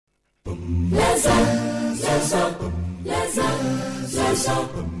Leza, Leza, Leza, Leza,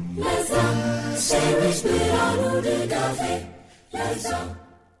 Leza, Sheger ብርሃኑ ድጋፌ Leza.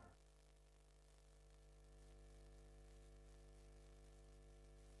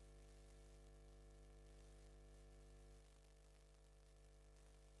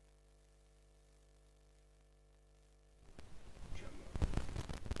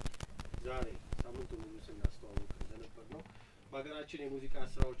 በሀገራችን የሙዚቃ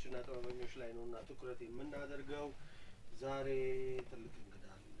ስራዎችና ጥበበኞች ላይ ነውና ትኩረት የምናደርገው ዛሬ ትልቅ እንግዳ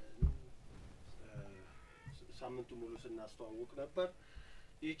አለን። ሳምንቱ ሙሉ ስናስተዋውቅ ነበር።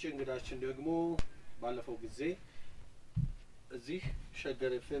 ይህች እንግዳችን ደግሞ ባለፈው ጊዜ እዚህ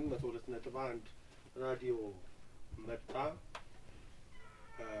ሸገር ኤፍኤም 102.1 ራዲዮ መጣ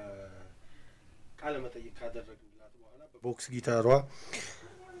ቃለ መጠይቅ ካደረግንላት በኋላ በቦክስ ጊታሯ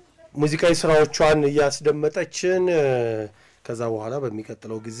ሙዚቃዊ ስራዎቿን እያስደመጠችን ከዛ በኋላ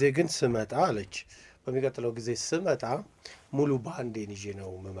በሚቀጥለው ጊዜ ግን ስመጣ አለች በሚቀጥለው ጊዜ ስመጣ ሙሉ ባንዴን ይዤ ነው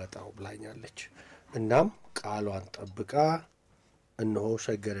መመጣው ብላኛለች። እናም ቃሏን ጠብቃ እነሆ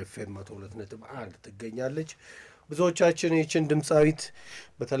ሸገር ኤፍኤም 102.1 ትገኛለች። ብዙዎቻችን ይህችን ድምጻዊት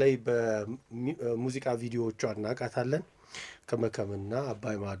በተለይ በሙዚቃ ቪዲዮዎቿ እናውቃታለን። ከመከምና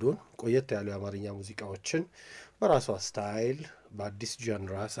አባይ ማዶን ቆየት ያሉ የአማርኛ ሙዚቃዎችን በራሷ ስታይል በአዲስ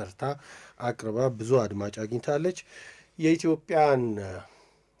ጀነራ ሰርታ አቅርባ ብዙ አድማጭ አግኝታለች። የኢትዮጵያን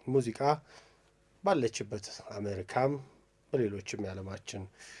ሙዚቃ ባለችበት አሜሪካም በሌሎችም የዓለማችን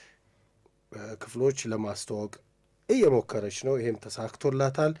ክፍሎች ለማስተዋወቅ እየሞከረች ነው። ይሄም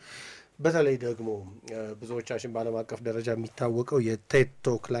ተሳክቶላታል። በተለይ ደግሞ ብዙዎቻችን በዓለም አቀፍ ደረጃ የሚታወቀው የቴድ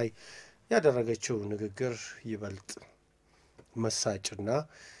ቶክ ላይ ያደረገችው ንግግር ይበልጥ መሳጭና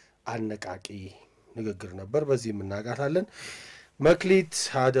አነቃቂ ንግግር ነበር። በዚህ እናጋታለን። መክሊት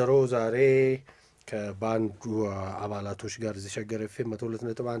ሀደሮ ዛሬ ከባንዱ አባላቶች ጋር እዚህ ሸገር ኤፍኤም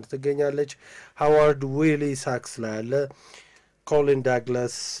 102.1 ትገኛለች። ሃዋርድ ዊሊ ሳክስ ላይ አለ፣ ኮሊን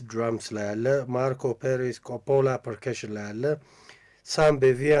ዳግላስ ድራምስ ላይ አለ፣ ማርኮ ፔሬስ ኮፖላ ፐርከሽን ላይ አለ፣ ሳም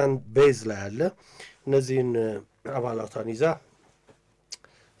ቤቪያን ቤዝ ላይ አለ። እነዚህን አባላቷን ይዛ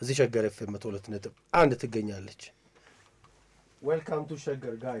እዚህ ሸገር ኤፍኤም 102.1 ትገኛለች። Welcome to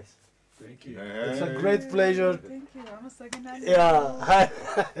Sheger, guys. Thank you. It's a great pleasure. Thank you. I'm a second hand. Yeah.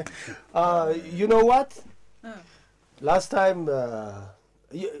 You know what? Last time,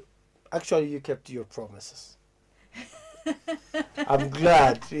 actually, you kept your promises. I'm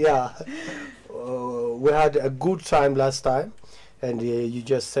glad. Yeah. We had a good time last time, and you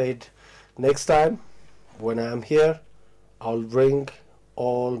just said, next time, when I'm here, I'll bring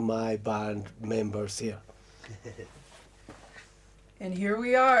all my band members here. And here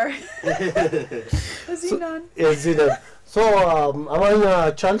we are. Zinan. Yeah, Zinan. So, Amanya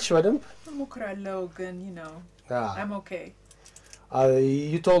Chalch, madam? You know. Yeah. I'm okay.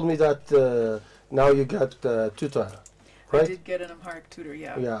 You told me that now you got tutor, right? I did get an Amharic tutor,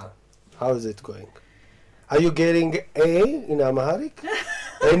 yeah. Yeah. How is it going? Are you getting A in Amharic?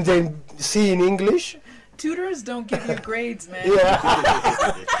 And then C in English? Tutors don't give you grades, man. Yeah.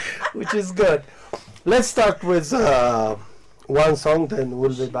 Which is good. Let's start with one song, then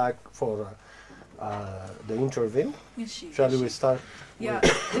we'll be back for the interview. Shall we start? Yeah,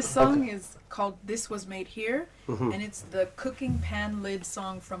 this song is called This Was Made Here, and it's the cooking pan lid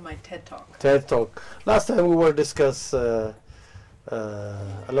song from my TED Talk. TED Talk. Last time we were discuss a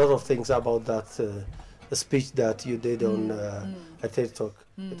lot of things about that speech that you did on a TED Talk.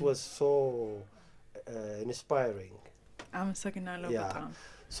 It was so inspiring. I'm a second I love Yeah.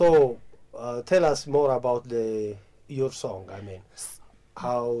 So tell us more about your song. I mean,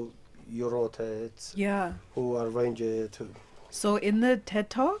 how you wrote it. Yeah. Who arranged it. So in the TED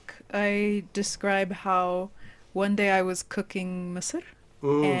Talk, I describe how one day I was cooking misr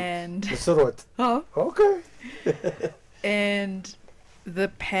and misr what? Oh. Okay. And the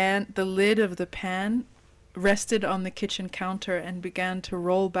lid of the pan rested on the kitchen counter and began to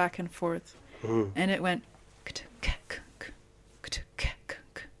roll back and forth. And it went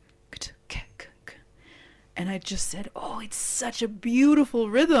and I just said, oh, it's such a beautiful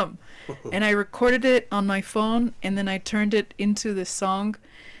rhythm. And I recorded it on my phone, and then I turned it into this song.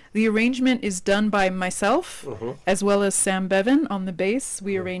 The arrangement is done by myself, as well as Sam Bevan on the bass.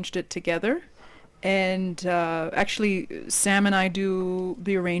 We arranged it together. And actually, Sam and I do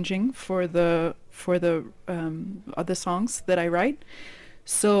the arranging for the other songs that I write.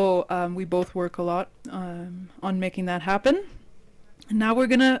 So we both work a lot on making that happen. Now we're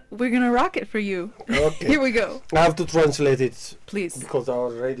gonna rock it for you. Okay. Here we go. I have to translate it, please, because our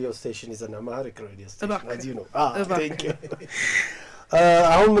radio station is an Amharic radio station, as you know. Thank you.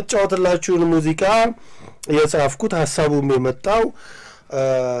 አሁን መጫወትላችሁን ሙዚቃ የጻፍኩት ሐሳቡም የመጣው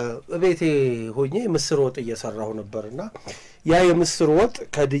ቤቴ ሆኜ ምስር ወጥ እየሰራሁ ነበርና ያ የምስር ወጥ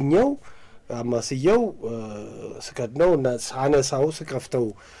ከድኛው አማስየው ስከድነው እና ሳነሳው ስከፍተው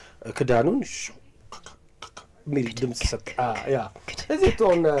ክዳኑን ሚል ድምጽ ሰጣ ያ እዚህ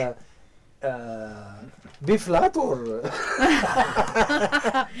ቶን be flat or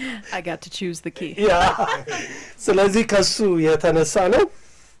I got to choose the key. Yeah. ስለዚህ ከሱ የተነሳ ነው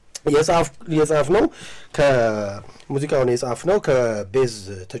የጻፍ ነው ከሙዚቃውን የጻፍ ነው ከቤዝ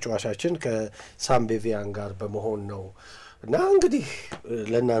ተጫዋቻችን ከሳምቤቪያን ጋር በመሆን ነው እና እንግዲህ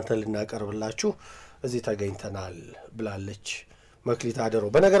ለእናንተ ልናቀርብላችሁ እዚህ ተገኝተናል ብላለች መክሊት አደሮ።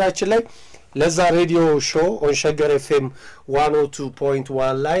 በነገራችን ላይ ለዛ ሬዲዮ ሾው ኦን ሸገር ኤፍኤም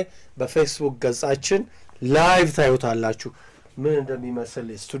 102.1 ላይ በፌስቡክ ገጻችን ላይቭ ታዩታላችሁ ምን እንደሚመስል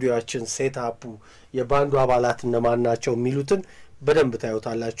ስቱዲዮአችን ሴትአፑ የባንዱ አባላት እነማን ናቸው የሚሉትን በደንብ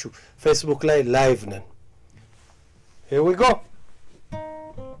ታዩታላችሁ ፌስቡክ ላይ ላይቭ ነን here we go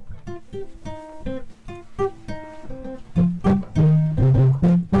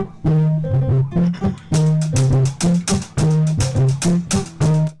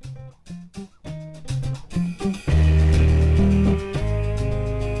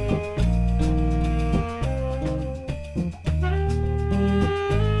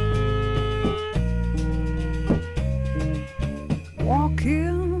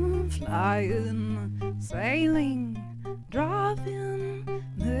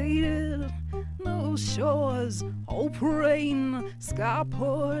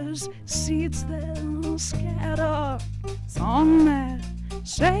Pours, seeds that scatter. Song that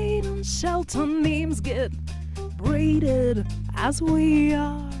shade and shelter names get braided as we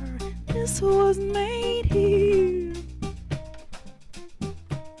are. This was made here.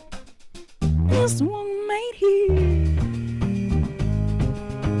 This was made here.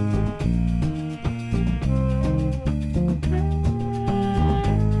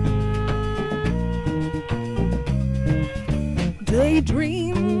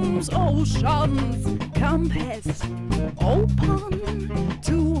 Daydreams, oceans, compass, open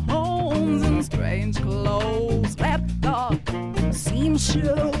to homes in strange clothes. Let the seam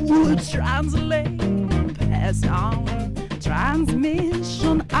show translate, pass on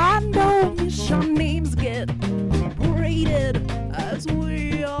transmission. I know mission names get braided as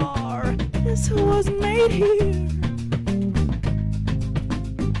we are. This was made here.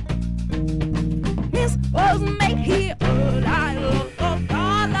 This was made here.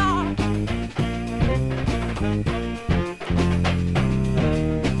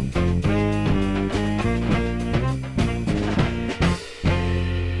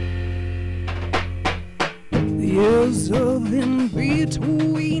 Years of in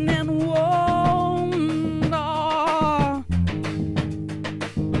between and wonder,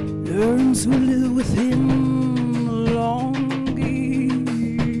 learn to live within longing.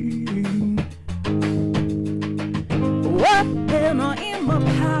 What in an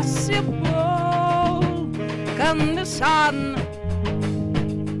impossible condition?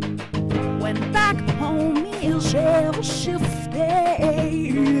 Went back home, is ever shifted.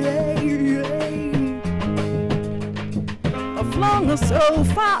 Long so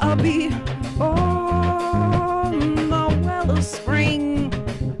far beyond the well of spring,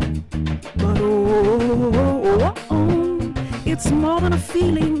 but it's more than a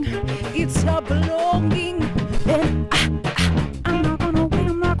feeling, it's a belonging. And I'm not gonna wait,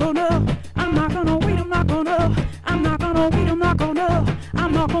 I'm not gonna wait, I'm not gonna wait, I'm not gonna wait, I'm not gonna wait, I'm not gonna wait, I'm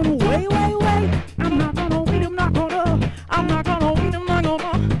not gonna wait, I'm not gonna wait, I'm not gonna wait, I'm not gonna wait, I'm not gonna wait, I'm not gonna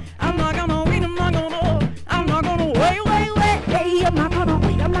wait,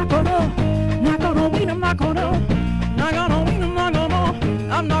 I'm not gonna wait.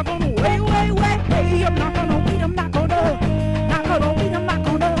 I'm not gonna wait,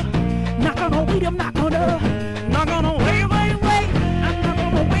 I'm not gonna wait, I'm not gonna wait, I'm not gonna wait, I'm not gonna wait, I'm not gonna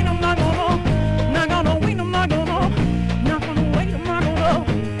wait, I'm not gonna wait, I'm not gonna wait, I'm not gonna wait, I'm not gonna wait, I'm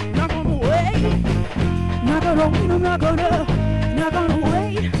not gonna wait, I'm not gonna wait, I'm not gonna wait, I'm not gonna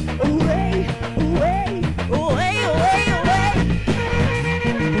wait,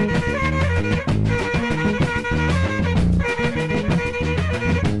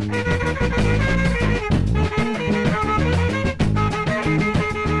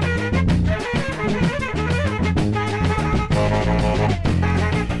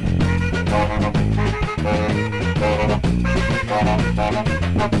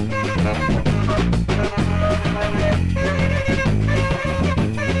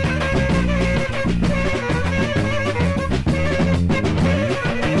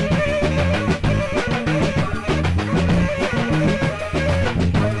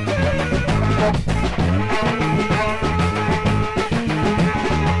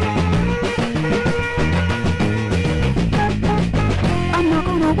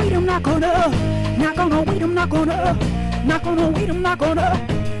 not gonna wait, I'm not gonna wait, I'm not gonna wait, I'm not gonna wait,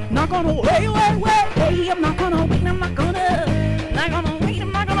 I'm not gonna wait, I'm not gonna wait, I'm not gonna wait, I'm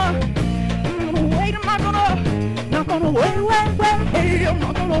not gonna wait, I'm not gonna wait, I'm not gonna wait, I'm not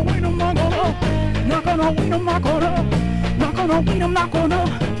gonna wait, I'm not gonna wait, I'm not gonna wait, I'm not gonna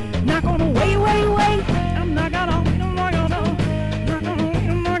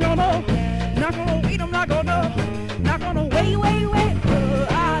wait, I'm not gonna wait,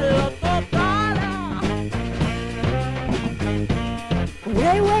 I love the dollar.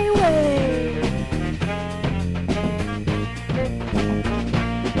 Wait.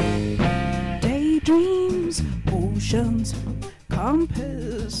 Daydreams, oceans,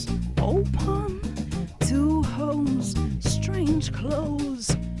 compass, open, two homes, strange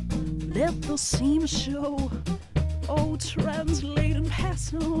clothes, let the seam show. Oh, translate and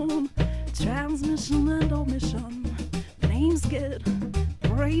pass on, transmission and omission. Names get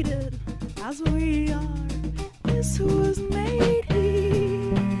braided as we are. This was made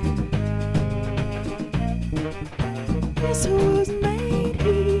here. This was made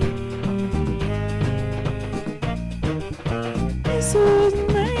here. This was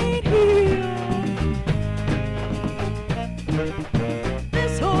made here.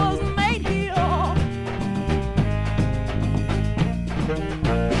 This was made here.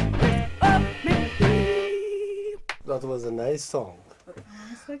 That was a nice song.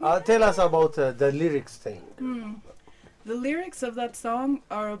 Tell us about the lyrics thing. The lyrics of that song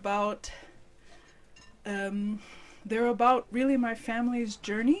are about, they're about really my family's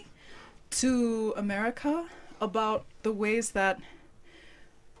journey to America, about the ways that,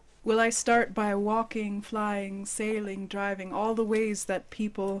 well, I start by walking, flying, sailing, driving, all the ways that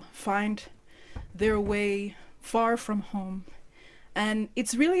people find their way far from home. And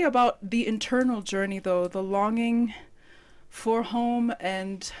it's really about the internal journey, though, the longing for home,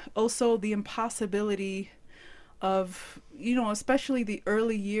 and also the impossibility of, you know, especially the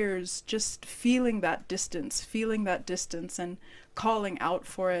early years, just feeling that distance and calling out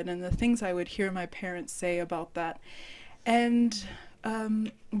for it, and the things I would hear my parents say about that. And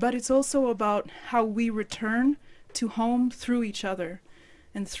but it's also about how we return to home through each other,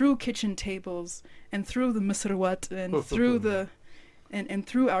 and through kitchen tables, and through the misrawat, and through the and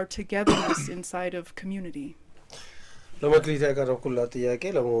through our togetherness inside of community. ለመክሊት ያቀረብኩላት ጥያቄ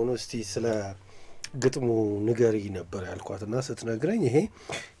ለመሆኑ እስቲ ስለ ግጥሙ ንገሪ ነበር ያልኳትና ስትነግረኝ ይሄ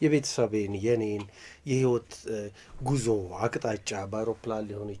የቤተሰቤን የኔን የህይወት ጉዞ አቅጣጫ በአውሮፕላን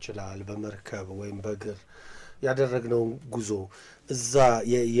ሊሆን ይችላል በመርከብ ወይም በእግር ያደረግነው ጉዞ እዛ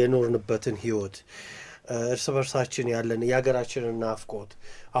የኖርንበትን ህይወት እርስ በርሳችን ያለን ያገራችንን ናፍቆት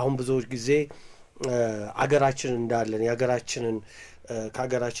አሁን ብዙዎች ጊዜ አገራችን እንዳለን ያገራችንን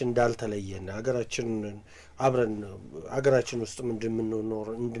ካገራችን እንዳልተለየና አገራችንን አብረን አገራችን ውስጥ እንደምንኖር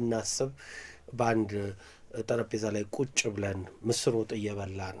እንድናስብ ባንድ ጠረጴዛ ላይ ቁጭ ብለን ምስር ወጥ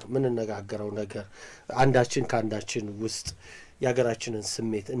እየበላን ምን እንነጋገረው ነገር አንዳችን ካንዳችን ውስጥ ያገራችንን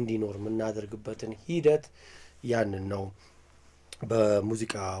ስሜት እንዲኖር ምናደርግበትን ሂደት ያንን ነው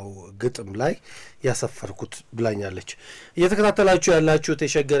በሙዚቃው ግጥም ላይ ያሰፈርኩት ብላኛለች። እየተከታተላችሁ ያላችሁት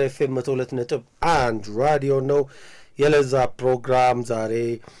የሸገር ኤፍኤም 102.1 ራዲዮ ነው። የለዛ ፕሮግራም ዛሬ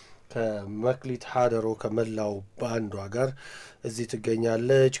ከመክሊት ሀደሮ ከመላው ባንዷ ጋር እዚህ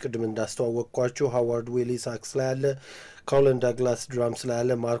ትገኛለች። ቅድም እንዳስተዋወቅኳችሁ ሃዋርድ ዊሊ ሳክስ ላይ አለ፣ ኮሊን ዳግላስ ድራምስ ላይ አለ፣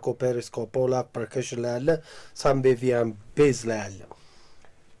 ማርኮ ፔሬስ ኮፖላ ፐርከሽን ላይ አለ፣ ሳምቤቪያን ቤዝ ላይ አለ።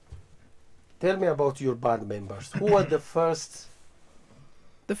 Tell me about your band members. Who were the first?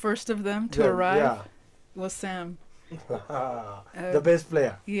 The first of them to arrive was Sam. The bass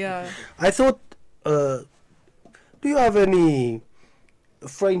player. Yeah. I thought, do you have any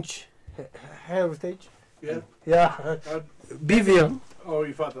French heritage? Yeah. Vivian. Oh,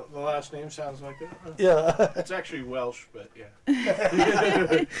 you thought the last name sounds like it? Yeah. It's actually Welsh, but yeah.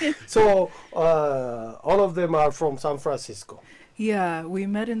 So, all of them are from San Francisco. Yeah, we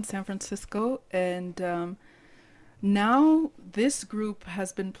met in San Francisco, and now this group has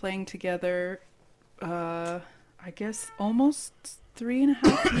been playing together, I guess, almost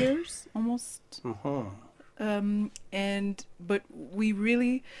 3.5 years, almost. But we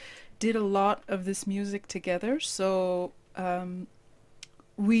really did a lot of this music together, so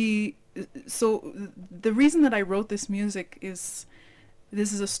the reason that I wrote this music is,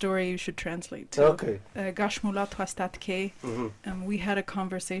 this is a story you should translate to. Okay. Gashmulat Wastatke. We had a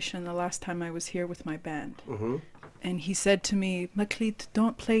conversation the last time I was here with my band. And he said to me, Meklit,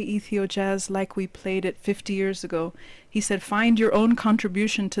 don't play Ethio jazz like we played it 50 years ago. He said, find your own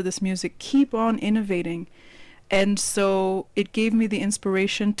contribution to this music. Keep on innovating. And so it gave me the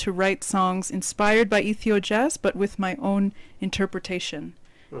inspiration to write songs inspired by Ethio jazz, but with my own interpretation.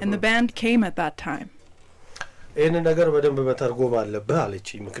 and the band came at that time. ይህንን ነገር በደንብ መተርጎም አለብህ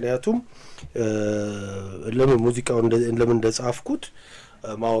አለችኝ። ምክንያቱም ለምን ሙዚቃው ለምን እንደጻፍኩት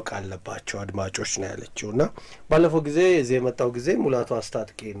ማወቅ አለባቸው አድማጮች ነው ያለችውና ባለፈው ጊዜ እዚህ የመጣው ጊዜ ሙላቱ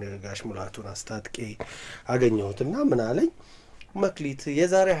አስታጥቄን ጋሽ ሙላቱን አስታጥቄ አገኘሁትና ምን አለኝ መክሊት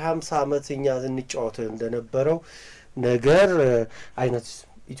የዛሬ 50 አመት እኛ እንጫወት እንደነበረው ነገር አይነት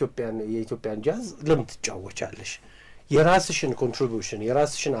የኢትዮጵያን ጃዝ ለምን ትጫወቻለሽ የራስሽን ኮንትሪቢዩሽን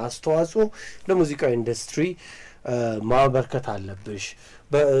የራስሽን አስተዋጽኦ ለሙዚቃው ኢንዱስትሪ ማበርከት አለብሽ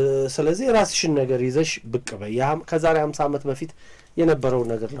ስለዚህ የራስሽን ነገር ይዘሽ ብቅ በይ ከዛሬ 50 አመት በፊት የነበረው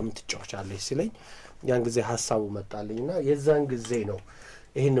ነገር ለምን ትጫወቻለሽ ሲለኝ ያን ጊዜ ሐሳቡ መጣልኝና የዛን ጊዜ ነው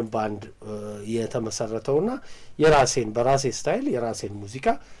ይሄንን ባንድ የተመሰረተውና የራሴን በራሴ ስታይል የራሴን ሙዚቃ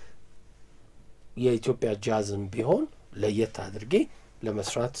የኢትዮጵያ ጃዝም ቢሆን ለየት አድርጌ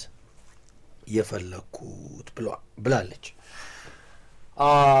ለመስራት የፈለኩት ብላለች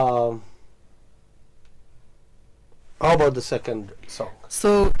How about the second song? So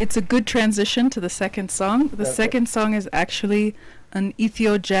it's a good transition to the second song. The second song is actually an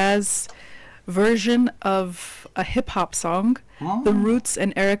Ethio jazz version of a hip-hop song, the Roots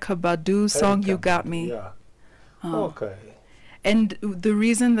and Erykah Badu song You Got Me. Yeah. Okay. And the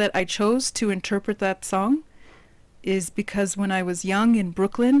reason that I chose to interpret that song is because when I was young in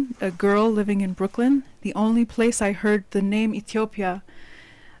Brooklyn, a girl living in Brooklyn, the only place I heard the name Ethiopia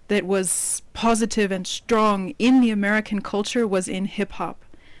that was positive and strong in the American culture was in hip-hop.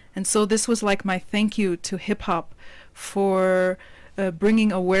 And so this was like my thank you to hip-hop for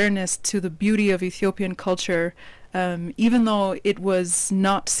bringing awareness to the beauty of Ethiopian culture, even though it was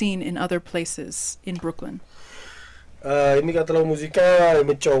not seen in other places in Brooklyn. የሚቀጥለው ሙዚቃ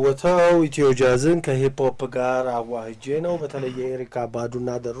የምጫወተው ኢትዮ ጃዝን ከሂፕሆፕ ጋር አዋህጄ ነው በተለይ የኤሪካ ባዱና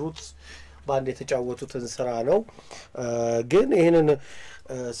the Roots ባንድ የተጫወቱትን ስራ ነው ግን ይሄንን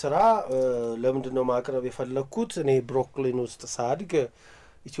ስራ ለምንድነው ማቅረብ የፈለኩት እኔ ብሩክሊን ውስጥ ሳድግ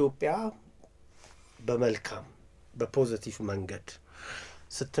ኢትዮጵያ በመልካም በፖዚቲቭ መንገድ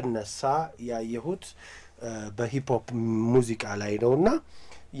ስትነሳ ያየሁት በሂፕሆፕ ሙዚቃ ላይ ነውና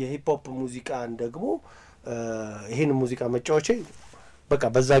የሂፕሆፕ ሙዚቃን ደግሞ ይሄን ሙዚቃ መጫወቼ በቃ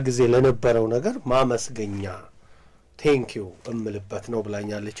በዛ ጊዜ ለነበረው ነገር ማመስገኛ ቴንክ ዩ እምልበት ነው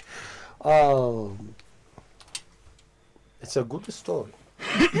ብላኛለች It's a good story.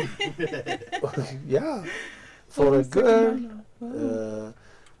 Yeah, for a girl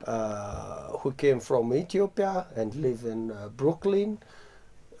who came from Ethiopia and live in Brooklyn.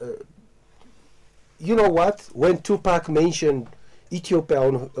 You know what? When Tupac mentioned Ethiopia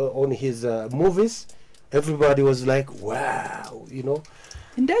on his movies, everybody was like, "Wow," you know.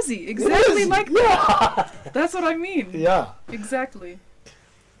 And Desi, exactly like that. That's what I mean. Yeah. Exactly.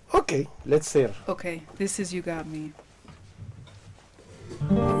 Okay, let's hear. Okay, this is You Got Me.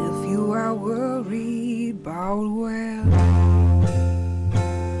 If you are worried about where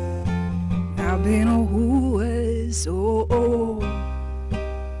I've been or who is,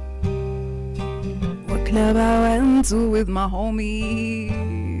 what club I went to with my homies,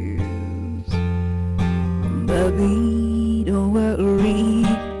 baby, don't worry,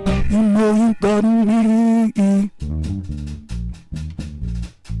 you know you got me.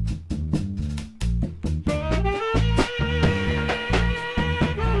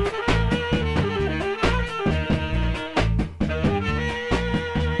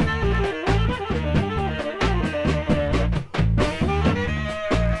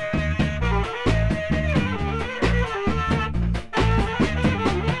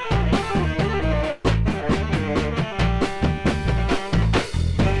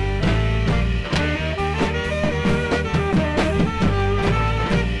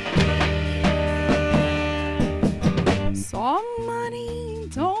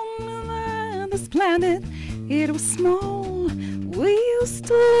 It was small. We used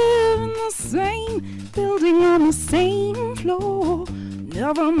to live in the same building on the same floor.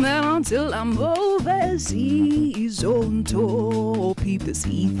 Never met until I'm overseas on tour. Peep this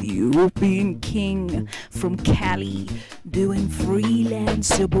Ethiopian king from Cali, doing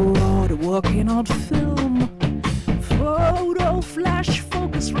freelance abroad, working on film, photo, flash,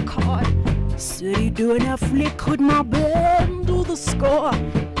 focus, record. City doing a flick with my band, do the score.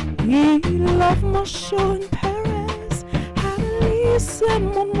 He loved my show in Paris, had to listen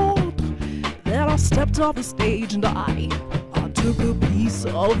one more. Then I stepped off the stage and I took a piece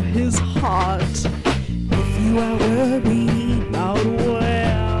of his heart. If you are worried about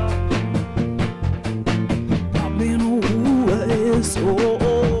where I've been always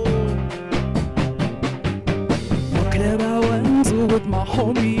what club I went to with my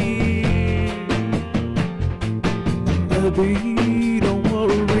homie, baby, don't worry.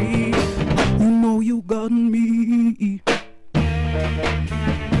 worry. You know you got me.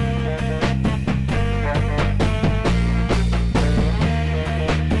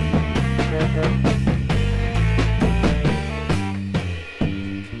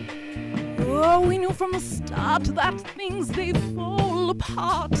 Oh, we knew from the start that things they fall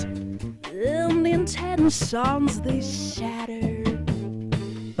apart, and intentions they shatter.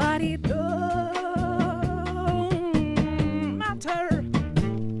 But it don't matter.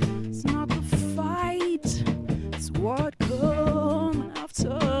 It's not the fight, it's what comes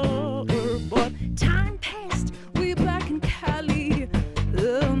after. But time passed, we back in Cali,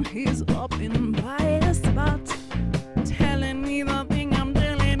 and he's up in my spot, telling me the thing I'm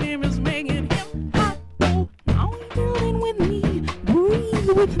telling him is making him hot. Oh, now he's dealing with me,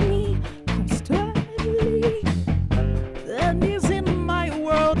 breathe with me constantly. And he's in my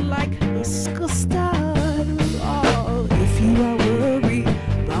world like a custard. Oh, if you are worried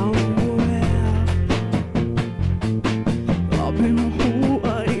about where I've been who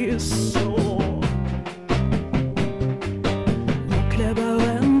I is so clever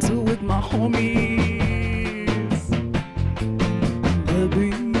and with my homies. Baby,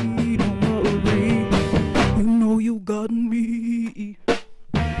 don't worry, you know you got me.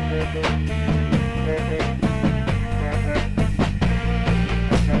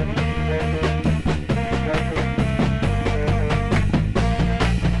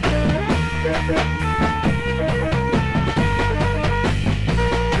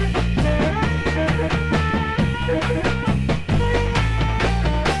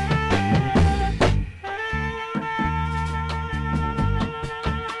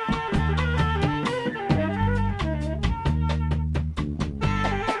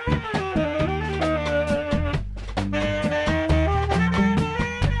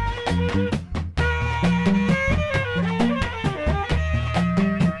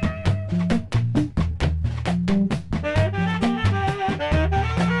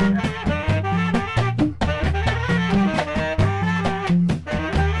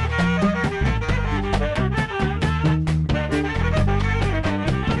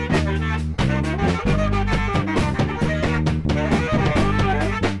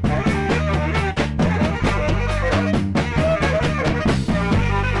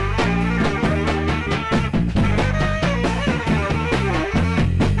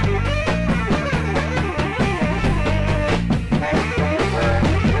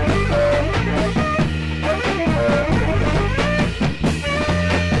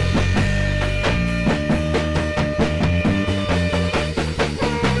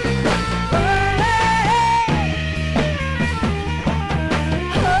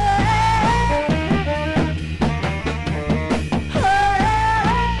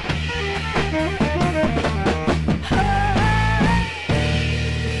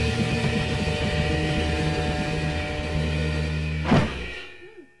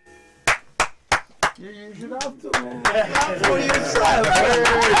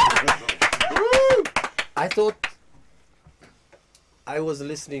 I thought I was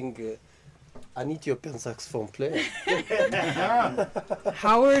listening an Ethiopian saxophone player.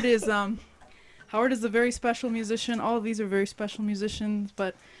 Howard is a very special musician. All of these are very special musicians,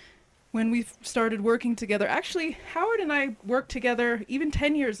 but when we started working together, actually Howard and I worked together even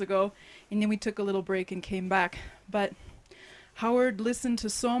 10 years ago, and then we took a little break and came back. But Howard listened to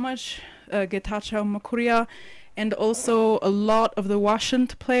so much Getachew Makuria, and also a lot of the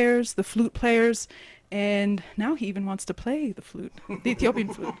Washington players, the flute players, and now he even wants to play the flute, the Ethiopian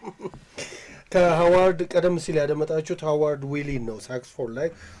flute. ከሃዋርድ ቀደም ሲል ያደመጣችሁት ሃዋርድ ዊሊን ነው ሳክስፎን ላይ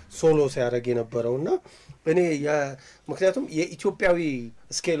ሶሎ ሲያደርግ የነበረውና እኔ ምክንያቱም የኢትዮጵያዊ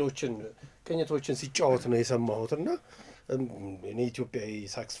ስኬሎችን ቅኝቶችን ሲጫወት ነው የሰማሁትና እኔ ኢትዮጵያዊ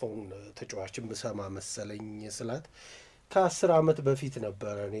ሳክስፎን ተጫዋችን በሰማ መሰለኝ ስላት ከ10 ዓመት በፊት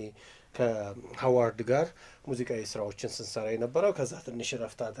ነበር እኔ ከሃዋርድ ጋር ሙዚቃዊ ስራዎችን ስንሰራ የነበረው ከዛ ትንሽ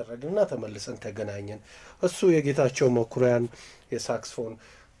ረፍት አደረግንና ተመልሰን ተገናኘን እሱ የጌታቸው መኩሪያን የሳክስፎን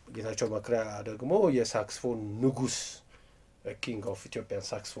ጌታቸው መኩሪያ ደግሞ የሳክስፎን ንጉስ ኪንግ ኦፍ ኢትዮጵያን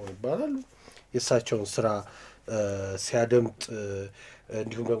ሳክስፎን ይባላል የሳቸውን ስራ ሲያደምጥ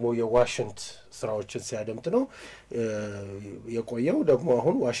እንዲሁም ደግሞ የዋሽንት ስራዎችን ሲያደምጥ ነው የቆየው ደግሞ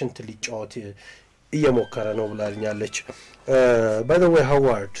አሁን ዋሽንት ሊጫወት እየሞከረ ነው ብላኛለች by the way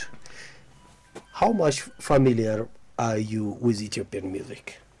Howard how much familiar are you with Ethiopian music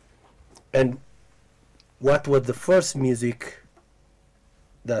and what was the first music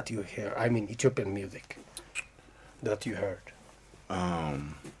that you hear I mean Ethiopian music that you heard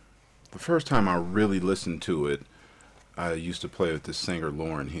the first time I really listened to it I used to play with this singer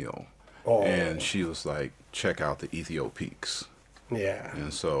Lauren Hill and she was like check out the Ethiopics Yeah.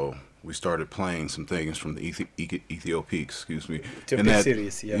 And so we started playing some things from the Ethiopia, excuse me. Ethiopia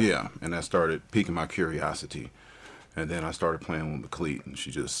series, yeah. Yeah, and that started piquing my curiosity. And then I started playing with Meklit, and she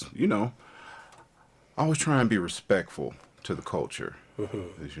just, you know, I was trying to be respectful to the culture.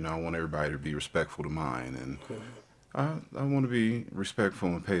 Because, you know, I want everybody to be respectful to mine. And I want to be respectful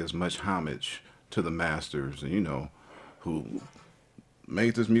and pay as much homage to the masters, and, you know, who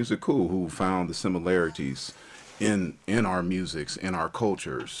made this music cool, who found the similarities in our musics, in our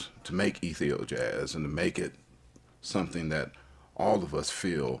cultures, to make Ethio jazz and to make it something that all of us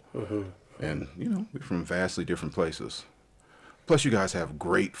feel. And, you know, we're from vastly different places. Plus, you guys have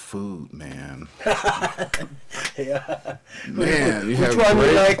great food, man. Yeah. Man, you Which have one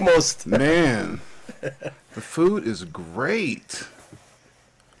great, you like most? Man, the food is great.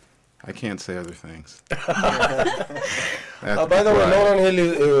 I can't say other things. By the way, Lauren Hill,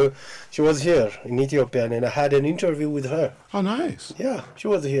 she was here in Ethiopia, and I had an interview with her. Oh, nice. Yeah, she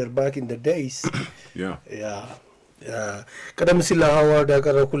was here back in the days. Yeah. Yeah. ቀደም ሲል ለሀዋርድ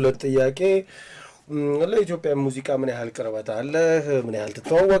ያቀረብኩለት ጥያቄ ለኢትዮጵያ ሙዚቃ ምን ያህል ቅርበት አለህ? ምን ያህል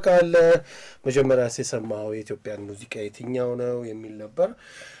ትተዋወቃለህ? መጀመሪያ የሰማው የኢትዮጵያን ሙዚቃ የትኛው ነው የሚል ነበር።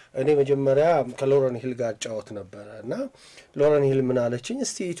 እኔ መጀመሪያ ከሎረን ሂል ጋር ጫወት ነበር እና ሎረን ሂል ምን አለችኝ?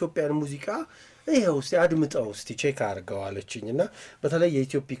 እስቲ የኢትዮጵያን ሙዚቃ ይሄው እስቲ አድምጠው እስቲ ቼክ አድርገው አለችኝ እና በተለይ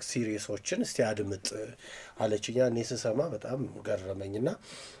የኢትዮፒክ ሲሪሶችን እስቲ አድምጥ አለችኝ። እኔ ስሰማ በጣም ገረመኝና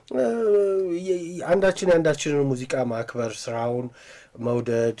አንዳችንን ሙዚቃ ማክበር፣ ስራውን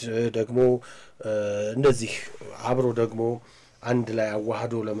መውደድ፣ ደግሞ እንደዚህ አብሮ ደግሞ አንድ ላይ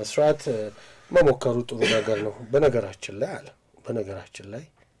አዋህዶ ለመስራት መሞከሩ ጥሩ ነገር ነው። በነገራችን ላይ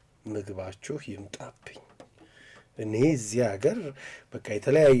ምግባችሁ ይምጣብኝ። እኔ እዚህ ሀገር በቃ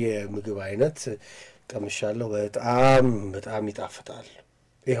የተለያየ ምግብ አይነት ቀምሻለሁ። በጣም ይጣፍጣል።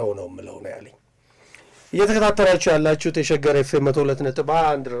 ይኸው ነው የምለው ነው ያለኝ። እየተከታተላችሁ ያላችሁት የሸገር ኤፍኤም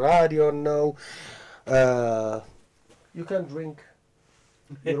 102.1 ራዲዮ ነው። You can drink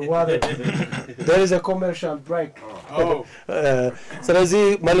your water. There is a commercial break. ስለዚህ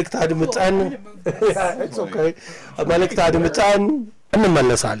መልእክት አድምጠን it's okay. መልእክት አድምጠን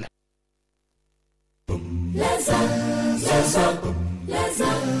እንመለሳለን። Leza, Leza,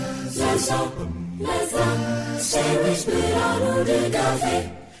 Leza, Leza, Shewish Biranu de Cafe,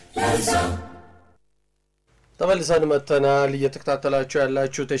 Leza. ተመልሰን መጥተናል። እየተከታተላችሁ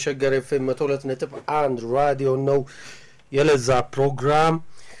ያላችሁ የሸገር ኤፍኤም 102.1 ራዲዮ ነው። የለዛ ፕሮግራም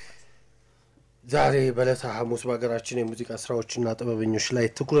ዛሬ በዕለተ ሐሙስ በሀገራችን የሙዚቃ ስራዎችና ጥበበኞች ላይ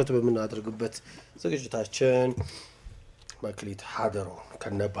ትኩረት በምናደርግበት ዝግጅታችን መክሊት ሀደሮ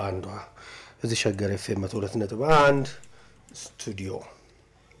ከነባንዷ እዚህ ሸገር ኤፍኤም 102.1 ስቱዲዮ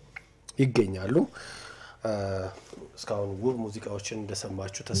ይገኛሉ። እስካሁን ውብ ሙዚቃዎችን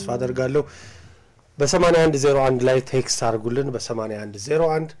እንደሰማችሁ ተስፋ አደርጋለሁ። በ8101 ላይ ቴክስት አድርጉልን።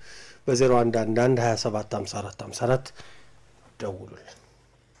 በ8101 በ0111275454 ደውሉልን።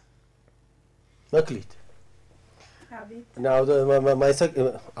 መክሊት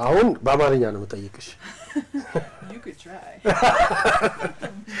አሁን በአማርኛ ነው የምጠይቅሽ። You could try.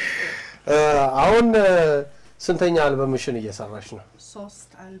 አሁን ስንተኛ አልበምሽን እየሰራሽ ነው? 3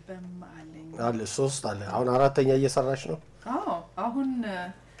 አልበም አለኝ። ሶስት አለ። አሁን አራተኛ እየሰራሽ ነው? አሁን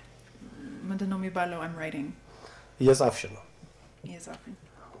ምንድነው የሚባለው? I'm writing. እየጻፍሽ ነው? እየጻፍኩኝ።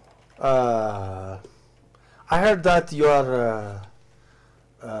 I heard that you are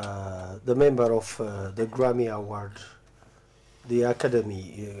the member of the Grammy Award, the Academy,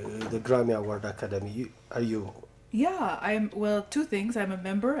 the Grammy Award Academy. Are you? Yeah, two things. I'm a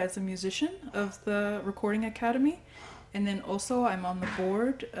member as a musician of the Recording Academy, and then also I'm on the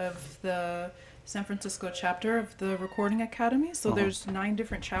board of the San Francisco chapter of the Recording Academy. So there's 9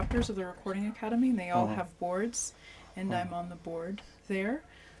 different chapters of the Recording Academy, and they all have boards, and I'm on the board there.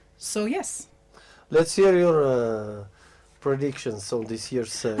 So yes. Let's hear your predictions on this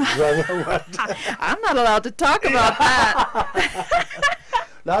year's Grammy Award. I'm not allowed to talk about that.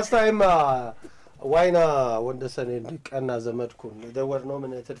 Last time, Waina Wonderson and Anna Zamadkun, they were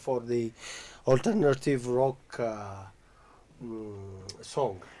nominated for the alternative rock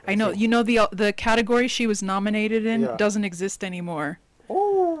song. I know. You know the category she was nominated in doesn't exist anymore. Oh.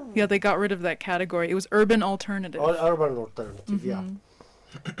 Yeah, they got rid of that category. It was urban alternative. Urban alternative, yeah.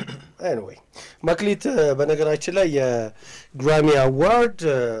 Anyway, መክሊት በነገራችን ላይ የግራሚ አዋርድ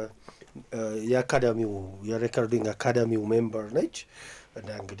የአካዳሚው የሬኮርዲንግ አካዳሚው ሜምበር ነች እና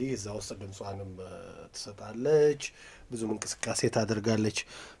እንግዲህ እዛ ውስጥ ድምጿንም ትሰጣለች፣ ብዙም እንቅስቃሴ ታደርጋለች።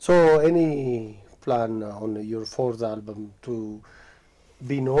 So any plan on your fourth album to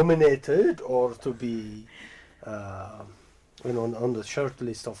be nominated or to be on the short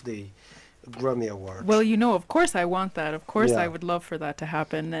list of the Grammy Award. Well, you know, of course I want that. Of course I would love for that to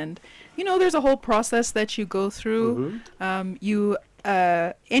happen. And, you know, there's a whole process that you go through. Anybody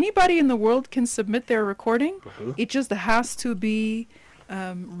in the world can submit their recording. It just has to be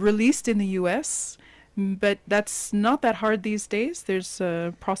released in the U.S., but that's not that hard these days. There's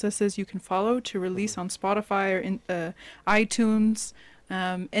processes you can follow to release on Spotify or in iTunes.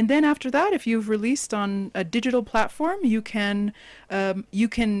 And then after that, if you've released on a digital platform, you can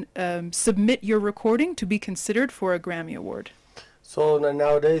submit your recording to be considered for a Grammy Award. So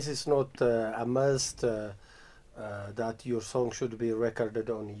nowadays it's not a must that your song should be recorded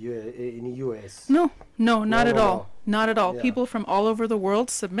in the US. No, not at all. Not at all. Yeah. People from all over the world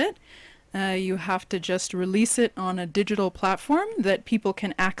submit. You have to just release it on a digital platform that people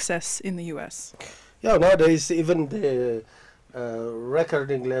can access in the US. Yeah, nowadays even the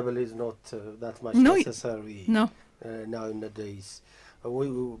recording label is not that much necessary. No. Nowadays,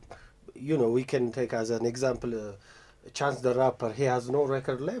 we can take as an example Chance the Rapper. He has no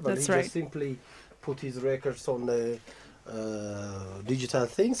record label. That's he right. just simply put his records on the digital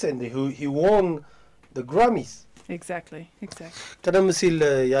things, and he won the Grammys. Exactly. ቀደም ሲል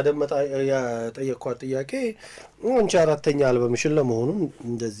ያጠየኳት ጥያቄ አንቺ አራተኛ አልበምሽን ለመሆኑ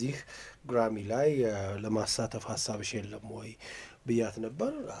እንደዚህ ግራሚ ላይ ለማሳተፍ ሐሳብሽ የለም ወይ ብያት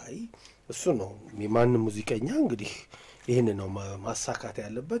ነበር። አይ እሱ ነው ማንም ሙዚቀኛ እንግዲህ ይሄን ነው ማሳካት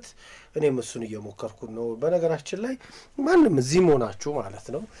ያለበት። እኔም እሱን እየሞከርኩ ነው። በነገራችን ላይ ማንም እዚህ ሆናችሁ ማለት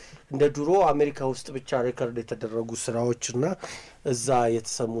ነው እንደ ድሮ አሜሪካ ውስጥ ብቻ ሬከርድ የተደረጉ ስራዎችና እዛ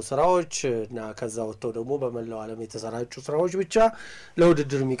የተሰሙ ስራዎች እና ከዛ ወጥተው ደግሞ በመላው ዓለም የተሰራጩ ስራዎች ብቻ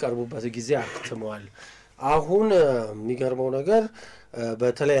ለውድድር የሚቀርቡበት ጊዜ አክትመዋል። አሁን የሚገርመው ነገር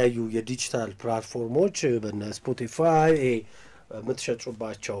በተለያዩ የዲጂታል ፕላትፎርሞች በነ ስፖቲፋይ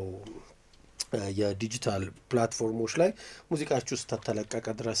የምትሸጡባቸው የዲጂታል ፕላትፎርሞች ላይ ሙዚቃችሁ ተተለቀቀ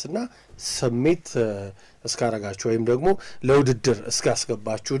ድረስና ሰሚት እስካረጋችሁ ወይም ደግሞ ለውድድር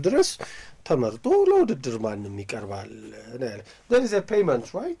እስካስገባችሁ ድረስ ተመርጦ ለውድድር ማንም ይቀርባል። There is a payment,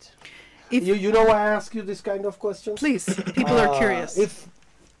 right? You know why I ask you this kind of questions? Please, people are curious. If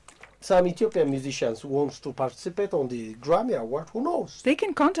some Ethiopian musicians wants to participate on the Grammy Award, who knows? They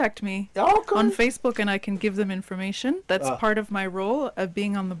can contact me on Facebook and I can give them information. That's part of my role of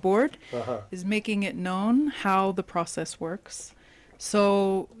being on the board, is making it known how the process works. So,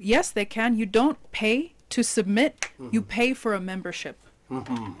 yes, they can. You don't pay to submit. You pay for a membership.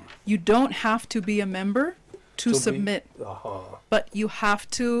 You don't have to be a member to submit. But you have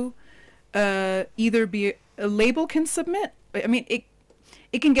to either be... A label can submit. I mean,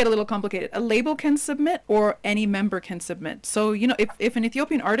 it can get a little complicated. A label can submit or any member can submit. So, you know, if an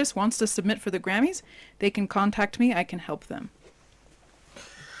Ethiopian artist wants to submit for the Grammys, they can contact me. I can help them.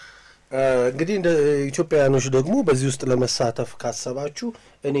 እንግዲህ እንደ ኢትዮጵያኖች ደግሞ በዚህ ውስጥ ለመሳተፍ ካሰባችሁ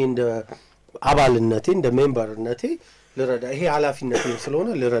እኔ እንደ አባልነቴ እንደ ሜምበርነቴ ልረዳ ይሄ ኃላፊነቴ ስለሆነ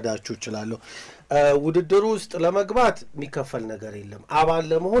ልረዳችሁ እችላለሁ። ውድድሩ ውስጥ ለመግባት የሚከፈል ነገር የለም። አባል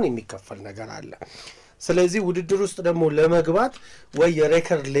ለመሆን የሚከፈል ነገር አለ። ስለዚህ ውድድር ውስጥ ደግሞ ለመግባት ወይ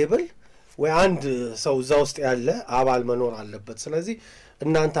የሬከርድ ሌብል ወይ አንድ ሰው እዛ ውስጥ ያለ አባል መኖር አለበት። ስለዚህ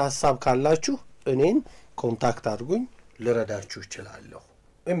እናንተ ሐሳብ ካላችሁ እኔን ኮንታክት አድርጉኝ ልረዳችሁ እችላለሁ።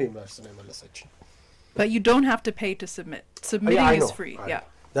 እሚመርስ ነው መለሰችኝ። But you don't have to pay to submit. Submitting is free. Yeah.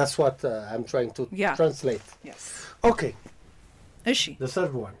 That's what I'm trying to translate. Yes. Okay. Eshi. The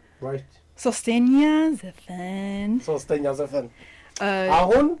third one, right? Sostenia ዘፈን.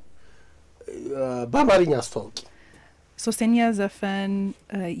 አሁን በአማርኛ አስተዋውቂ። ሶስተኛ ዘፈን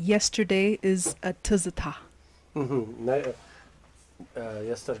yesterday is a ትዝታ.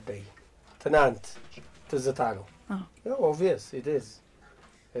 Yesterday ትናንት ትዝታ ነው። Obvious, it is.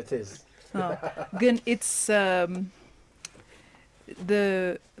 Good. It's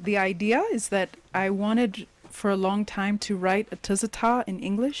the idea is that I wanted for a long time to write a tizata in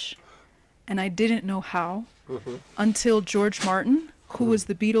English, and I didn't know how until George Martin, who was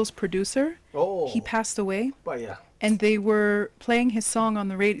the Beatles producer, he passed away. And they were playing his song on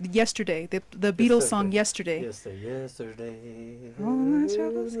the radio yesterday, the Beatles song Yesterday. Yesterday. Oh, my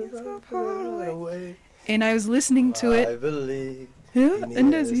troubles seem so far away. And I was listening to it. I believe.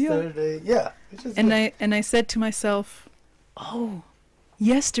 Yesterday. Yeah. And I said to myself, oh,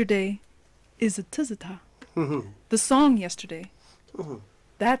 yesterday is a tizata. The song Yesterday.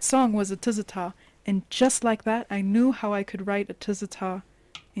 That song was a tizata. And just like that, I knew how I could write a tizata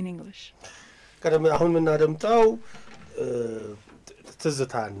in English. ቀደም አሁን የምናደምጠው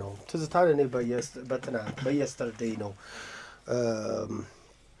ትዝታን ነው። ትዝታን እኔ በትናንት በየስተርዴይ ነው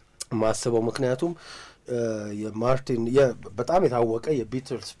ማስበው። ምክንያቱም የማርቲን በጣም የታወቀ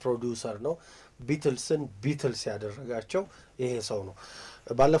የቢትልስ ፕሮዲውሰር ነው። ቢትልስን ቢትልስ ያደረጋቸው ይሄ ሰው ነው።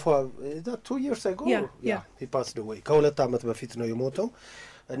 ባለፈው 2 years ago Yeah. he passed away ከሁለት ዓመት በፊት ነው የሞተው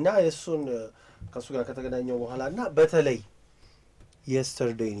እና የሱን ከሱ ጋር ከተገናኘው በኋላና በተለይ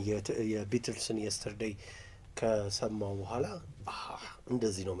yesterday የቢትልስን yesterday ከሰማው በኋላ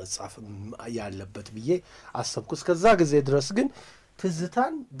እንደዚህ ነው መጻፍ ያለበት ብዬ አሰብኩ እስከዛ ጊዜ ድረስ ግን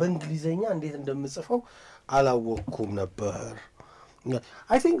ትዝታን በእንግሊዘኛ እንዴት እንደምጽፈው አላወቅኩም ነበር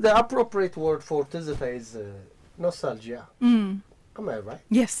I think the appropriate word for ትዝታ is nostalgia am I right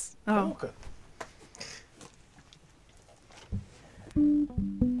Yes. Oh. Okay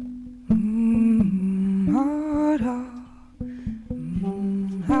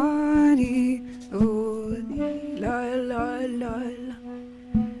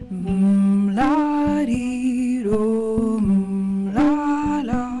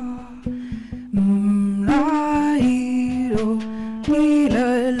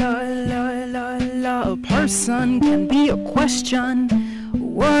A person can be a question.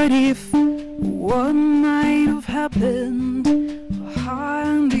 What if? What might have happened?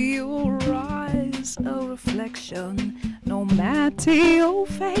 Behind your eyes, a reflection. No matter your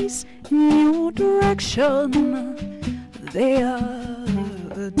face, your direction, they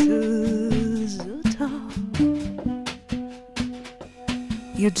are digital.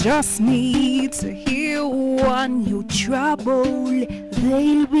 You just need to hear one you trouble,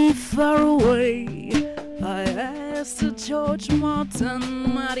 they'll be far away. I asked George Martin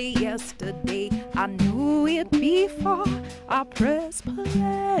yesterday, I knew it before I pressed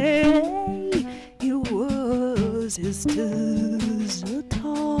play. It was his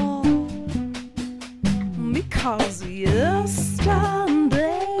digital. Because yesterday's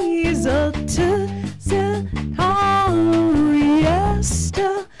a digital.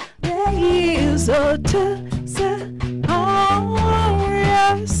 Yesterday's a digital.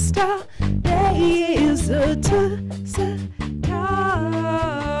 Yesterday's a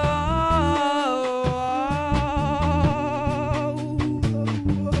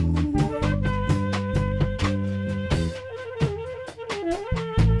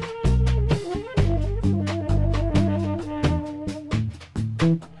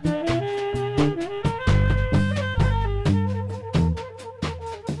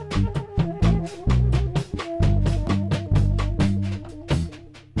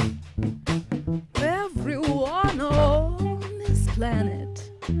Everyone on this planet,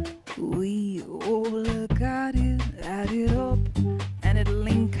 we all got it, add it up, and it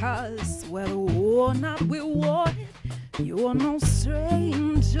link us whether or not we want it. You're no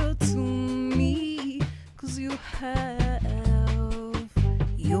stranger to me, 'cause you have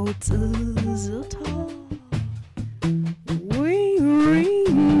your digital. We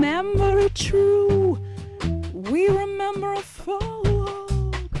remember it true, we remember a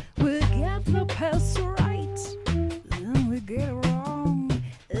folk. We get the past right, then we get it wrong,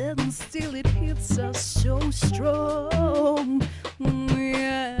 and still it hits us so strong. We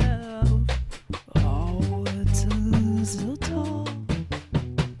have our digital,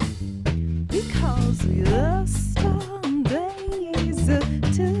 because yesterday's a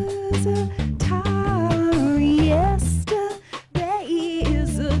digital. Yesterday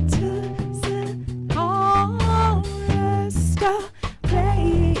is a digital. Yesterday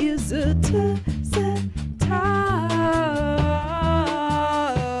is a digital.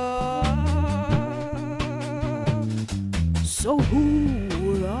 So who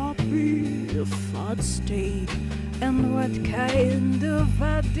would I be if I'd stayed? And what kind of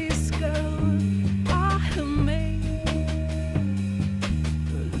a disco I have made?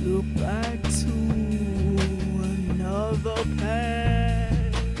 Look back to another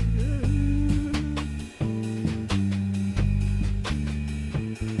past.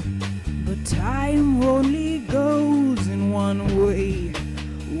 But time only goes in one way.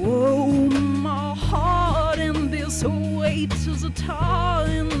 Whoa, my heart and this weight is a tar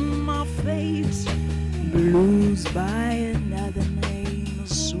in my face. Blues by another name,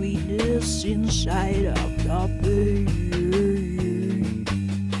 sweetness inside of the pain.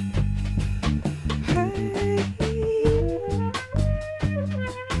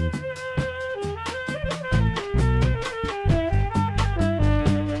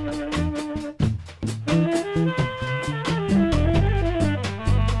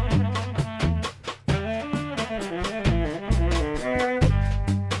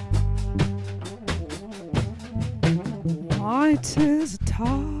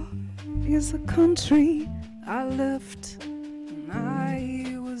 Is a country I left when I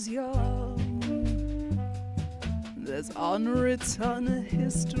was young. There's unwritten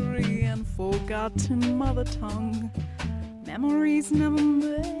history and forgotten mother tongue, memories never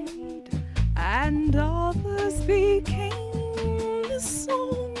made, and others became the same.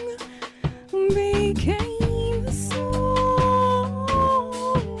 song became the song.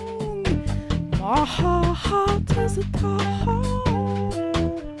 My heart is a heart.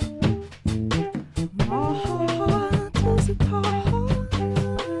 My heart is a heart.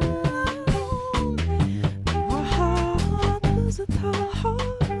 My heart is a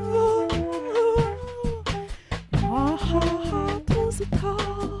heart. My heart is a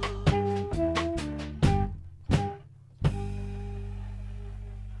heart.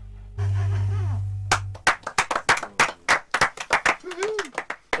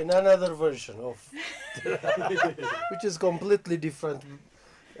 In another version of, which is completely different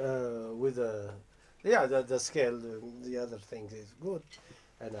with the scale. The other thing is good,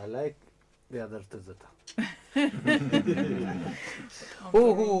 and I like the other Tizita.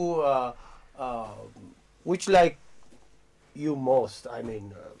 Which like you most? I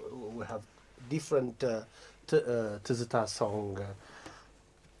mean, we have different Tizita song.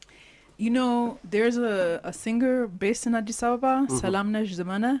 You know, there's a singer based in Addis Ababa, Salamnesh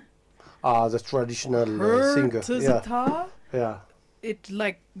Zamana. The traditional Her singer. Tizita, Yeah. it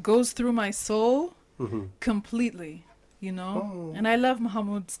like goes through my soul Mhm. completely, you know. Oh. And I love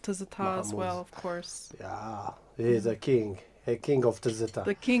Mahmoud's Tizita as Mahmoud. well, of course. Yeah. He is a king of Tizita.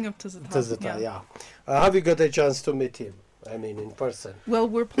 The king of Tizita. Tizita, yeah. Have you got a chance to meet him? I mean, in person. Well,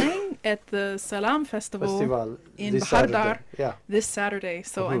 we're playing at the Salam Festival in this Bahar Saturday. Dar Yeah. this Saturday,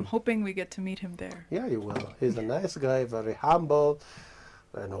 so I'm hoping we get to meet him there. Yeah, you will. He's a nice guy, very humble,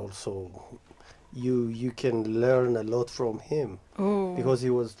 and also you can learn a lot from him Oh, because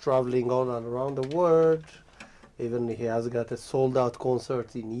he was traveling all around the world. Even he has got a sold out concert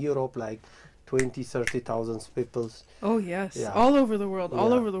in Europe, like 20,000-30,000 people. oh yes, Yeah. all over the world,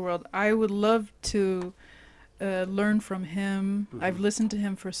 all Yeah. over the world. I would love to learn from him. I've listened to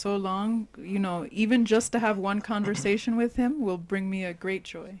him for so long. You know, even just to have one conversation with him will bring me a great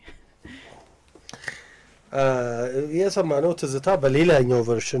joy. የሰማነው ትዝታ በሌላኛው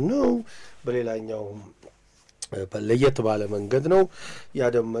ቨርሽን ነው። በሌላኛው ለየት ባለ መንገድ ነው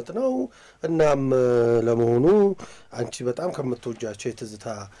ያደመጥነው። እናም ለመሆኑ አንቺ በጣም ከምትወጃቸው የትዝታ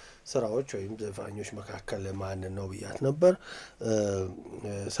ስራዎች ወይም ዘፋኞች መካከል ማን ነው ብያት ነበር።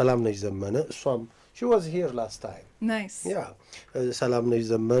 ሰላምነሽ ዘመነ እሷም she was here last time. Nice. Yeah. ሰላምነሽ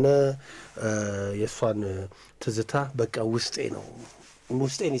ዘመነ የሷን ትዝታ በቃ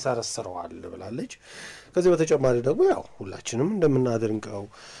ውስጤን ይሳረስረዋል ብላለች። ከዚህ በተጨማሪ ደግሞ ያው ሁላችንም እንደምናደንቀው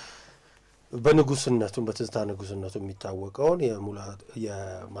በንጉስነቱ በትዝታ ንጉስነቱ የሚታወቀውን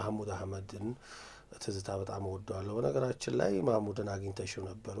የማህሙድ አህመድን ትዝታ በጣም ወደዋለሁ። በነገራችን ላይ ማህሙድን አግኝተሽው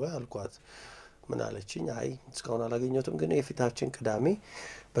ነበር ወይ አልኳት። ምን አለችኝ? አይ እስካሁን አላገኘሁትም፣ ግን የፊታችን ቅዳሜ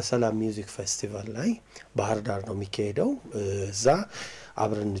በሰላም ሚውዚክ ፌስቲቫል ላይ ባህር ዳር ነው የሚካሄደው፣ እዛ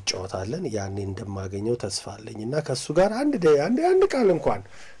አብረን እንጫወታለን፣ ያኔ እንደማገኘው ተስፋ አለኝና ከሱ ጋር አንድ ቃል እንኳን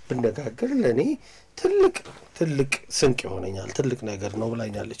ብነጋገር ለኔ ትልቅ ስንቅ ይሆነኛል፣ ትልቅ ነገር ነው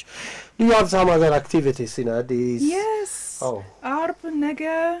ብላኛለች። Do you have some other activities in Addis? Yes. Oh. Arb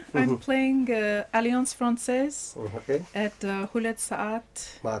Nega, I'm playing Alliance Française Okay. at Hulet Saat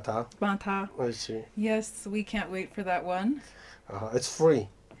Mata. Mata. I see. Yes, we can't wait for that one. It's free.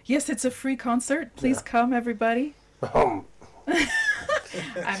 Yes, it's a free concert. Please come, everybody.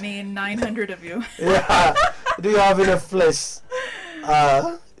 I mean, 900 of you. Yeah. Do you have enough place?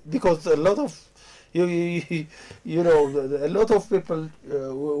 Because a lot of you know a lot of people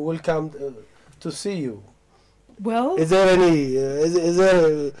will come to see you. Well, Is there any? Is there?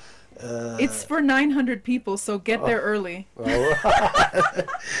 it's for 900 people, so get there early.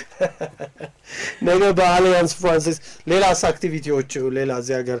 ነገ በአሊያንስ ፍራንሲስ ሌላስ አክቲቪቲዎች ሌላ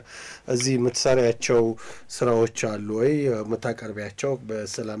እዚህ ሀገር እዚህ የምትሰሪያቸው ስራዎች አሉ ወይ የምታቀርቢያቸው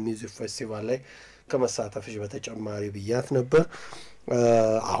በሰላም ሚውዚክ ፌስቲቫል ላይ ከመሳተፍሽ በተጨማሪ ብያት ነበር።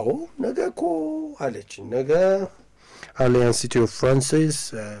 አዎ ነገ እኮ አለች። ነገ አሊያንስ ኢትዮ ፍራንሲስ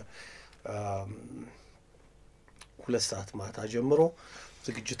 2 ሰዓት ማታ ጀምሮ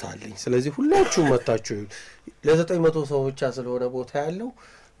ዝግጅት አለኝ። ስለዚህ ሁላችሁም መጣችሁ ለ900 ሰው ብቻ ስለሆነ ቦታ ያለው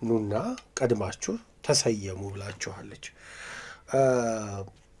ኑና ቀድማችሁ ተሰየሙ ብላችኋለች።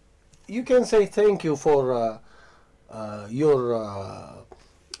 You can say thank you for your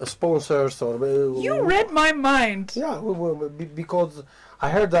sponsors or You read my mind. yeah, because I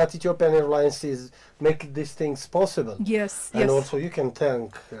heard that Ethiopian Airlines is making these things possible. Yes, And yes. also you can thank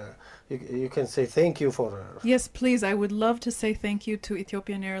you can say thank you for Yes, please. I would love to say thank you to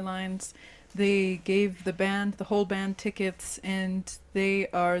Ethiopian Airlines. They gave the whole band tickets, and they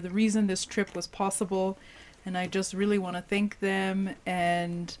are the reason this trip was possible. And I just really want to thank them.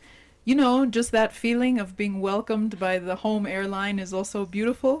 And, you know, just that feeling of being welcomed by the home airline is also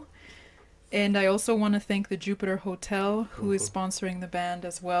beautiful. And I also want to thank the Jupiter Hotel, who is sponsoring the band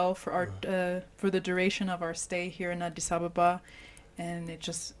as well for our for the duration of our stay here in Addis Ababa. And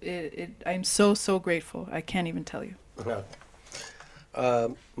I'm so grateful. I can't even tell you.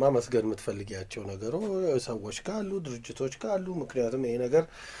 ማመስገን የምትፈልጊያቸው ሰዎች ካሉ ድርጅቶች ካሉ ምክንያቱም ይሄ ነገር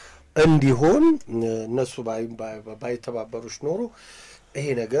እንዲሆን እነሱ ባይተባበሩሽ ኖሮ ይሄ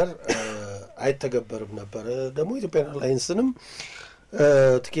ነገር አይተገበርም ነበር ደግሞ ኢትዮጵያ ኤርላይንስንም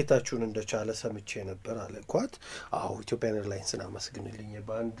ትኬታችሁን እንደቻለ ሰምቼ ነበር አለኳት አው ኢትዮጵያ ኤርላይንስን አመስግንልኝ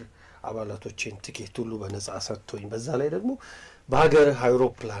ባንድ አባላቶችን ትኬት ሁሉ በነፃ ሰጥቶኝ በዛ ላይ ደግሞ በሀገር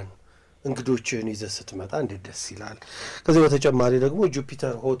አይሮፕላን እንግዶችን ይዘህ ስትመጣ እንዴት ደስ ይላል ከዚህ በተጨማሪ ደግሞ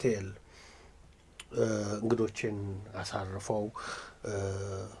ጁፒተር ሆቴል እንግዶችን አሳርፈው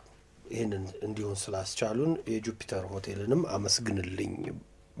ይሄንን እንዲሆን ስላስቻሉን የጁፒተር ሆቴልንም አመስግንልኝ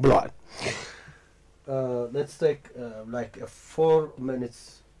ብለዋል let's take like a 4 minutes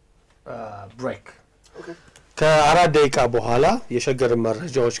break okay ከ4 ደቂቃ በኋላ የሸገር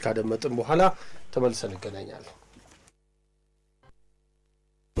መረጃዎች ካደመጥን በኋላ ተመልሰን እንገናኛለን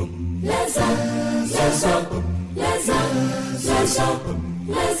Leza, Leza, Leza, Leza,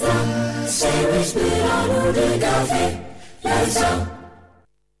 Leza, Sheger ብርሃኑ ድጋፌ Leza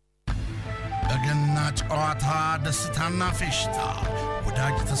በገና ጨዋታ ደስታና ፌሽታ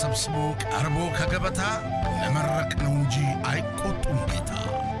ወዳጅ ተሰብስቦ ቀርቦ ከገበታ ለመረቅ ነው እንጂ አይቆጡም ጌታ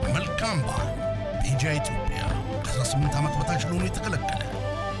መልካም በዓል ቢጃ ኢትዮጵያ 18 ዓመት በታች ለሆኑ የተከለከለ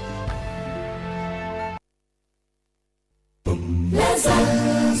Leza,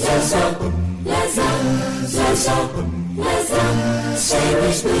 Leza, Leza, Leza, Leza,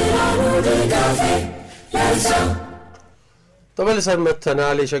 Sheger ብርሃኑ ድጋፌ Leza ተመልሰን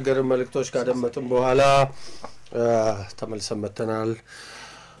መተናል የሸገር መልእክቶች ካደመጥን በኋላ ተመልሰን መተናል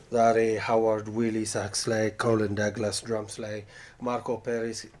ዛሬ ሃዋርድ ዊሊ ሳክስ ላይ ኮሊን ዳግላስ ድራምስ ላይ ማርኮ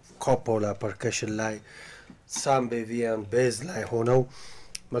ፔሪስ ኮፖላ ፐርከሽን ላይ ሳም ቤቪያን ቤዝ ላይ ሆነው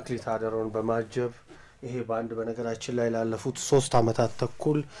መክሊት ሀደሮን በማጀብ ይሄ ባንድ በነገራችን ላይ ላለፉት 3 አመታት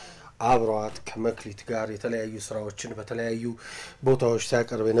ተኩል አብሯት ከመክሊት ጋር የተለያዩ ስራዎችን በተለያዩ ቦታዎች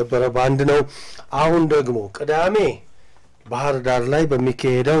ሲያቀርብ የነበረ ባንድ ነው አሁን ደግሞ ቅዳሜ ባህር ዳር ላይ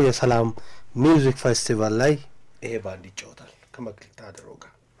በሚካሄደው የሰላም ሚውዚክ ፌስቲቫል ላይ ይሄ ባንድ ይጫወታል ከመክሊት ሀደሮ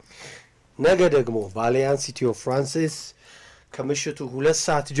ጋር ነገ ደግሞ በአሊያንስ ሲቲ ኦፍ ፍራንሲስ ከምሽቱ 2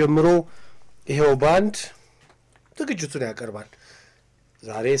 ሰዓት ጀምሮ ይሄው ባንድ ዝግጅቱን ያቀርባል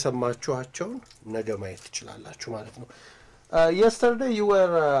ዛሬ ሰማችኋቸውን ነገ ማየት ትችላላችሁ ማለት ነው yesterday you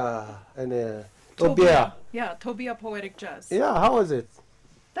were in Ethiopia Yeah, Ethiopia Poetic Jazz. Yeah, how was it?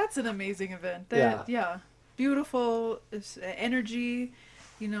 That's an amazing event. Yeah. Beautiful energy.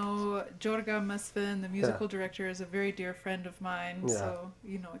 You know, Jorga Masfin, the musical director, is a very dear friend of mine. Yeah. So,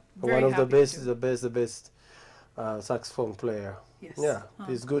 you know, very one of the best saxophone player. Yes. Yeah,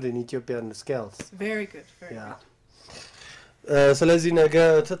 he's good in Ethiopian scales. Very good. Very good. ስለዚህ ነገ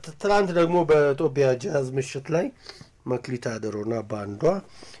ትላንት ደግሞ በኢትዮጵያ ጃዝ ምሽት ላይ መክሊት ሀደሮና ባንዷ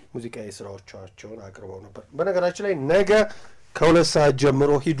ሙዚቃዊ ስራዎቻቸውን አቅርበው ነበር በነገራችን ላይ ነገ ከ2 ሰዓት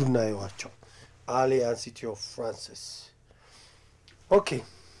ጀምሮ ሂዱና ይዋቸው Alliance City of Francis. Okay.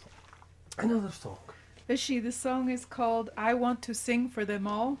 Another song. This song is called I Want to Sing for Them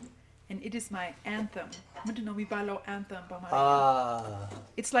All, and it is my anthem. Anthem.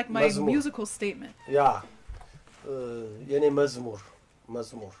 It's like my musical statement. Yeah. Yene mazmur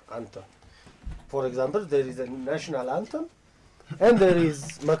anthem. For example, there is a national anthem. And there is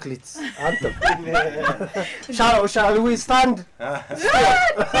Meklit's anthem. Shall we stand?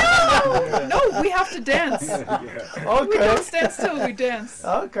 No, we have to dance. Okay. We don't stand still, we dance.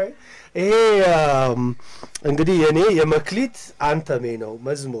 Okay. እንግዲህ የኔ የመክሊት አንተሜ ነው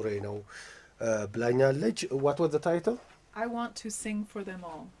መዝሙሬ ነው ብላኛለች what was the title? I want to sing for them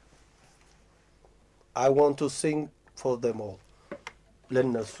all. I want to sing for them all.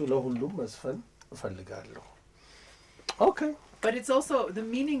 ለነሱ ለሁሉም መስፈን እፈልጋለሁ. Okay. But it's also, the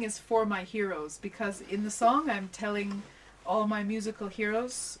meaning is for my heroes, because in the song I'm telling all my musical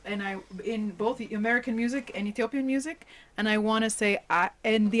heroes, and in both American music and Ethiopian music, and I want to say,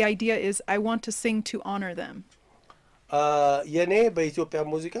 and the idea is I want to sing to honor them. የኔ በኢትዮጵያ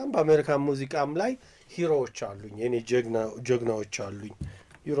ሙዚቃም በአሜሪካን ሙዚቃም ላይ ሂሮዎች አሉኝ የኔ ጀግናዎች አሉኝ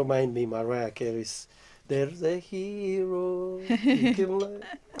you remind me Mariah Carey's there's a hero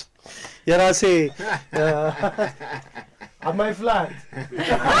የራሴ Am I flat?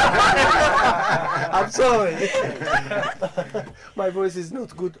 I'm sorry. My voice is not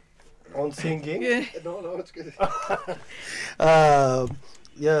good on singing. No, it's good.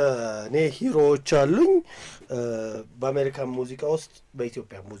 የኔ ሂሮዎች አሉኝ በአሜሪካን ሙዚቃ ውስጥ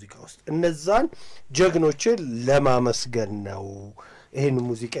በኢትዮጵያ ሙዚቃ ውስጥ እነዛን ጀግኖችን ለማመስገን ነው ይሄን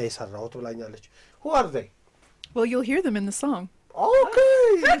ሙዚቃ የሰራሁት ብላኛለች። Who are they? Well, you'll hear them in the song. Okay,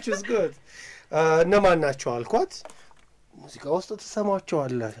 which is good. እነማን ናቸው አልኳት። ሙዚቃ ውስጥ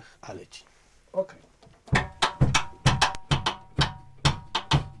ተሰማቸዋለህ አለች። Okay.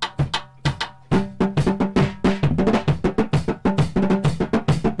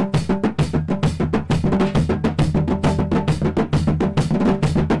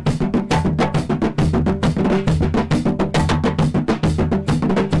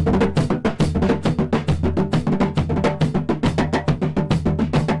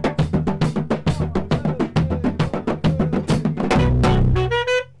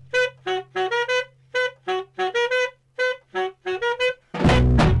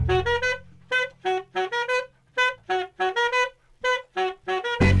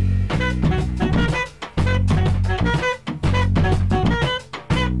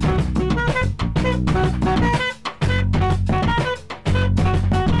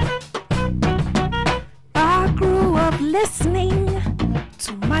 Listening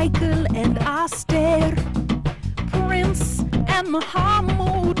to Michael and Aster, Prince and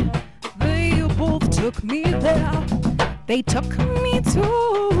Muhammad, they both took me there. They took me to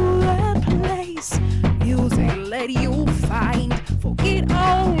that place. Music let you find, forget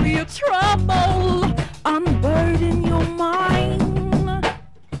all your trouble, unburden your mind.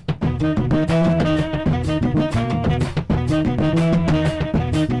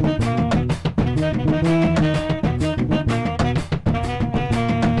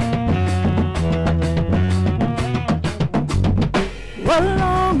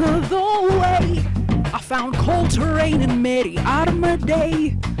 Along the way, I found Coltrane and Mary Armaday,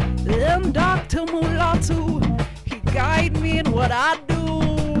 and Dr. Mulatu, he guide me in what I do.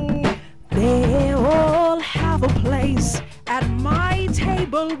 They all have a place at my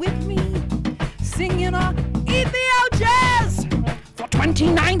table with me, singing a Ethiopia jazz for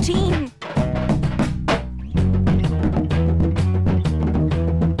 2019.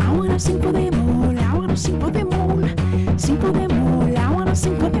 I wanna sing for them all, I wanna sing for them all, sing for them all, I wanna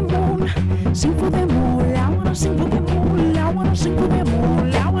sing for them all, sing for them all, I wanna sing for them all, I wanna sing for them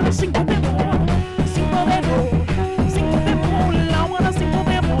all, I wanna sing for them all, sing for them all, sing for them all, I wanna sing for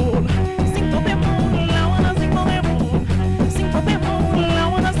them all, sing for them all, I wanna sing for them all, sing for them all, I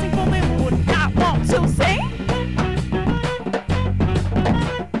wanna sing for them all. I want to sing.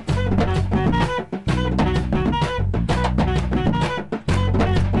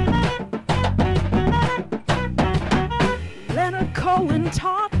 Cohen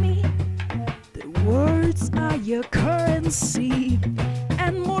taught me that words are your currency,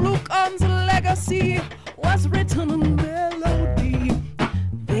 and Mulukan's legacy was written in melody.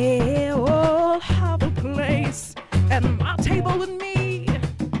 They all have a place at my table with me,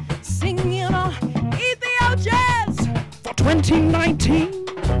 singing a Ethiopia jazz for 2019.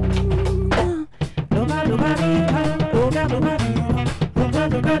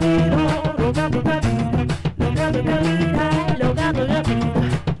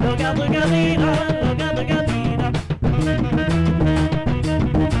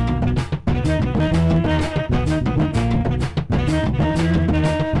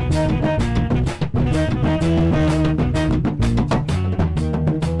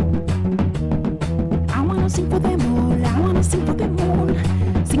 Sing for them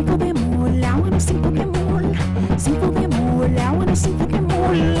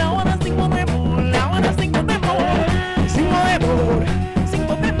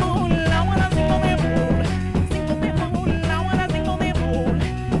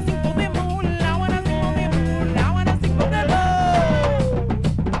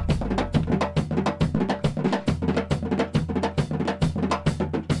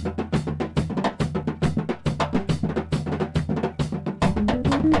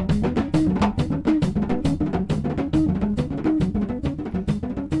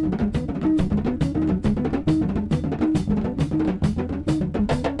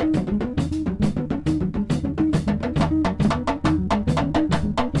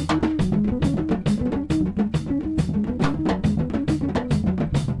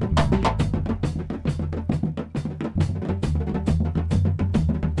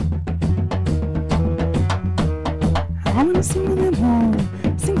all,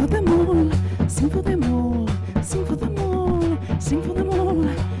 sing for them all, sing for them all, sing for them all, sing for them all,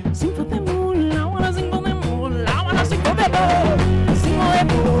 sing for them all. I wanna sing for them all, I wanna sing for them all, sing for them all,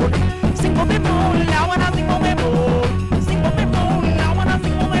 sing for them all. I wanna sing for them all, sing for them all. I wanna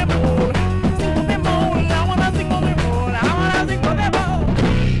sing for them all, sing for them all. I wanna sing for them all, I wanna sing for them all.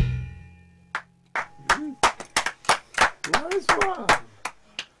 Nice one.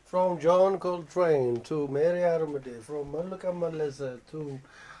 from John Coltrane to Mary Armade, from Malika Leza to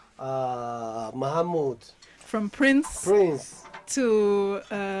Mahmoud, From Prince Prince, to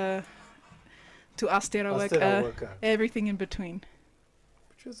Hadero, Hadero. everything in between.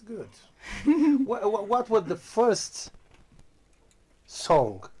 which is good. What was the first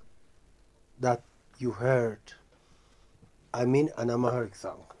song that you heard? I mean, an Amharic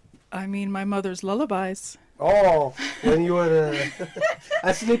song. I mean, my mother's lullabies. Oh, when you were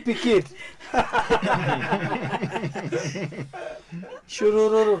a sleepy kid.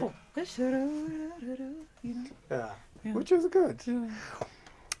 Shurururu. You know? Yeah, Yeah. which is good.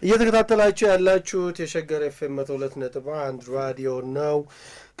 እየተከታተላችሁ ያላችሁት የሸገር ኤፍኤም 102.1 ራዲዮ ነው።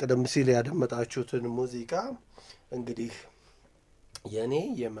 ቀደም ሲል ያደመጣችሁትን ሙዚቃ እንግዲህ የኔ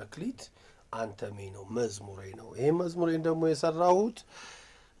የመክሊት አንተሜ ነው፣ መዝሙሬ ነው። ይሄ መዝሙሬን ደግሞ የሰራሁት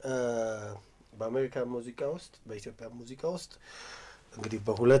በአሜሪካን ሙዚቃ ውስጥ በኢትዮጵያ ሙዚቃ ውስጥ እንግዲህ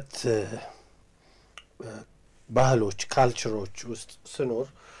በሁለት ባህሎች ካልቸሮች ውስጥ ስኖር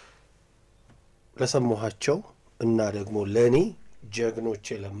ለሰማኋቸው እና ደግሞ ለኔ ጀግኖቼ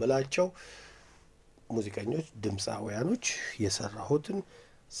ለምላቸው ሙዚቀኞች ድምፃውያኖች የሰራሁትን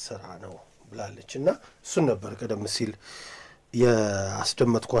ስራ ነው ብላለች እና እሱን ነበር ቀደም ሲል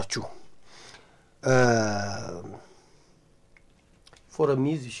ያስደመጥኳችሁ። For a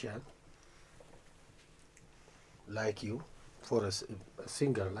musician like you, for a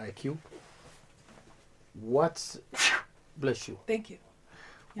singer like you, what's bless you? Thank you.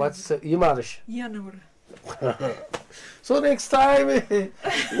 What's Yimarish? Yeah, no. So next time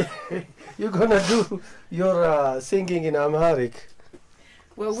you're gonna do your singing in Amharic.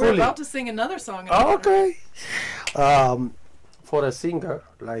 Well, we're Fully. about to sing another song. in Oh, Amharic. okay. For a singer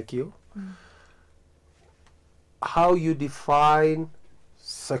like you, how you define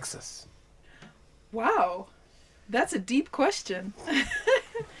success? Wow, that's a deep question.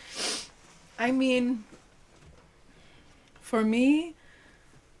 I mean, for me,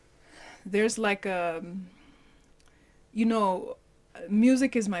 there's like a, you know,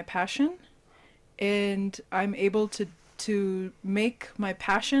 music is my passion, and I'm able to make my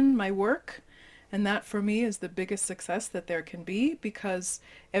passion my work, and that for me is the biggest success that there can be, because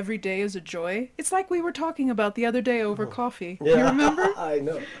every day is a joy. It's like we were talking about the other day over coffee. Yeah, You remember? I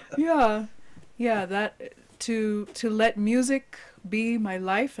know. Yeah, that to let music be my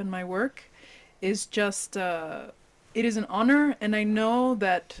life and my work is just it is an honor, and I know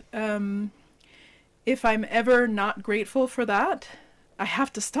that if I'm ever not grateful for that, I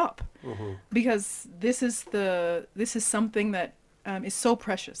have to stop, because this is something that is so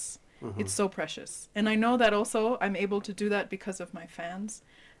precious. It's so precious, and I know that also I'm able to do that because of my fans,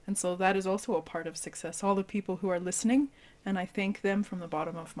 and so that is also a part of success. All the people who are listening, and I thank them from the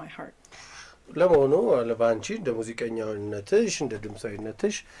bottom of my heart. ለመሆኑ ለባንቺ እንደ ሙዚቀኛነትሽ እንደ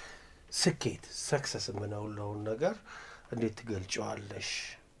ድምፃዊነትሽ ስኬት ሰክሰስ የምንለውን ነገር እንዴት ትገልጫዋለሽ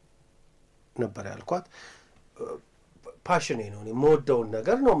ነበር ያልኳት። ፓሽኔ ነው፣ እኔ የምወደውን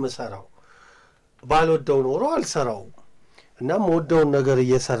ነገር ነው የምሰራው። ባልወደው ኖሮ አልሰራውም እና የምወደውን ነገር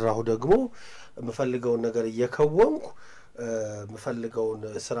እየሰራሁ ደግሞ የምፈልገውን ነገር እየከወንኩ የምፈልገውን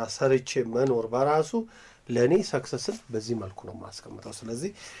ስራ ሰርቼ መኖር በራሱ ለእኔ ሰክሰስን በዚህ መልኩ ነው የማስቀምጠው።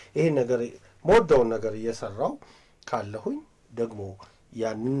 ስለዚህ ይሄን ነገር የምወደውን ነገር እየሰራሁ ካለሁኝ ደግሞ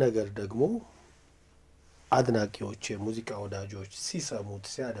ያንን ነገር ደግሞ አድናቂዎች የሙዚቃ ወዳጆች ሲሰሙት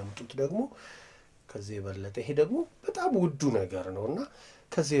ሲያደምጡት ደግሞ ከዚህ የበለጠ ይሄ ደግሞ በጣም ውዱ ነገር ነውና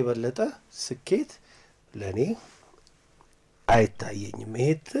ከዚህ የበለጠ ስኬት ለኔ አይታየኝም። ይሄ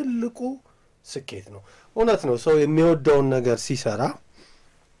ትልቁ ስኬት ነው። እውነት ነው፣ ሰው የሚወደውን ነገር ሲሰራ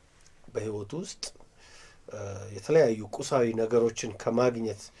በህይወት ውስጥ የተለያዩ ቁሳዊ ነገሮችን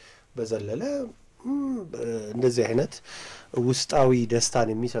ከማግኘት በዘለለ እንደዚህ አይነት ውስጣዊ ደስታን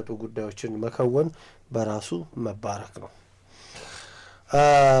የሚሰጡ ጉዳዮችን መከወን በራሱ መባረክ ነው።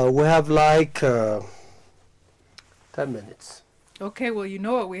 We have like 10 minutes. Okay, well, you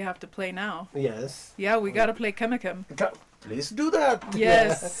know what we have to play now. Yes. Yeah, we got to play Kemikem. Please do that.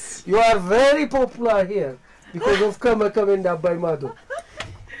 Yes. You are very popular here because of Kamakam and Abai Madu.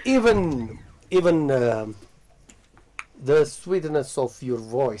 Even the sweetness of your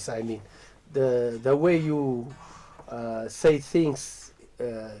voice, I mean, the way you say things,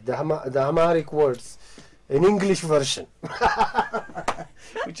 the Amharic words in English version,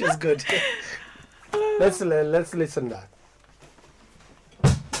 which is good. Let's listen that.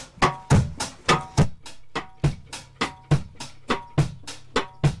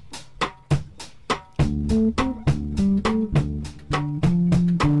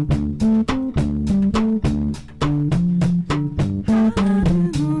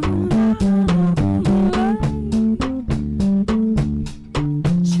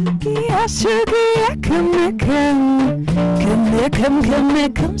 Should sugi, come,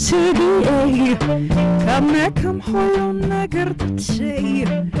 sugi, come, holo nagar say,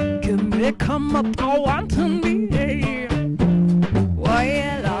 come up, I want to be.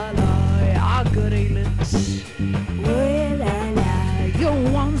 Why la la, I got a lips. Why la la, you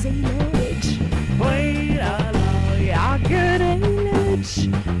want a lips. Why la la, I got a lips.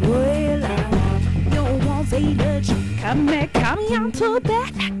 Why la la, you want a lips. Come, young to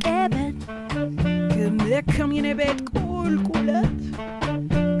bed, Evan. Come in a bed, cool,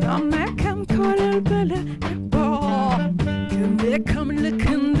 Come, call, Bella, come, look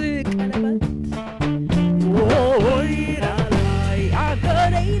in the calabat. Oh, la la, I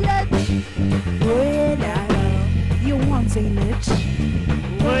got a ledge. Oh, la la, you want a ledge.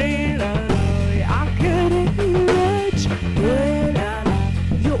 Oh, la la, I got a ledge. Oh, la la,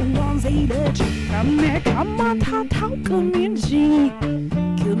 you want a ledge. Come on, come in, G.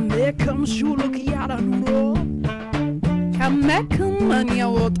 Come, shoe, look, yada, no. Come, and you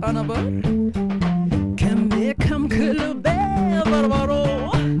want another. Come, kill a bear, barbaro.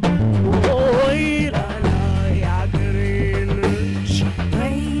 Oh, la la, I got a ledge.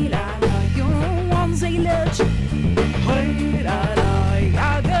 Hey, la la, you want a ledge. Hey, la la, I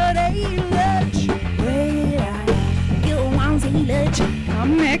got a ledge. Hey, la la, you want a ledge.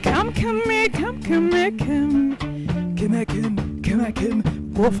 Come,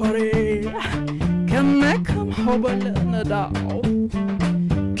 go for it. Come, hobble in the dow.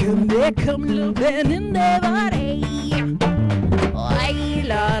 Come, little Ben in the body. Oh,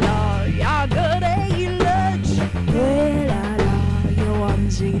 la la, I got a ledge. Oh, la la, you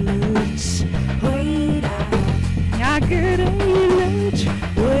want a ledge. Oh, la la, I got a ledge.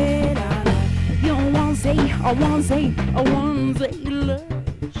 Oh, la la, you want I want a ledge.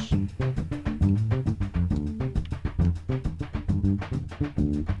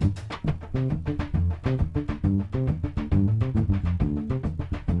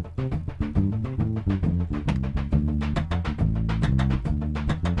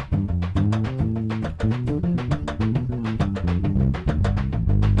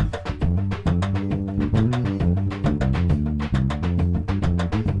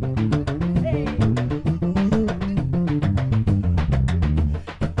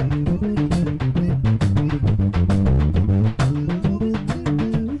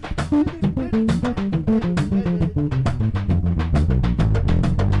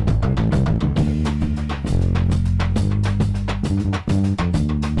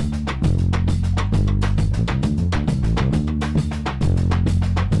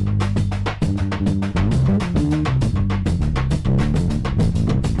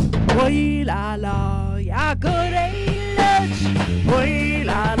 Oi la la, I got a ledge. Oi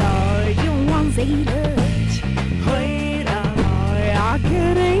la la, you want a ledge. Oi la la, I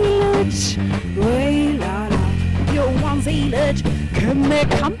got a ledge. Oi la la, you want a ledge. Come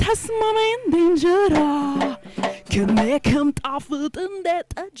ተስማማ እንደ እንጀራ ከም ጣፍጥ እንደ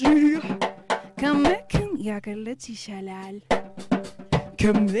ጠጅ ከም ያገለች ይሻላል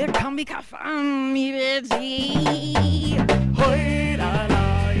ከም ቢከፋም ይበጂ ሆይ ላ ላ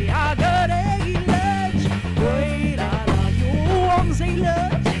ያገሬ ይለች ሆይ ላ ላ የወንዝ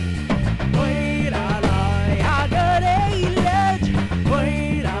ይለች ሆይ ላ ላ ያገሬ ይለች ሆይ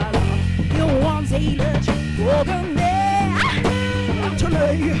ላ ላ የወንዝ ይለች ወገኔ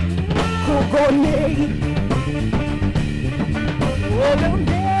አትለይ ከጎኔ ወገኔ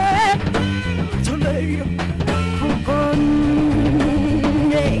አትለይ ከጎኔ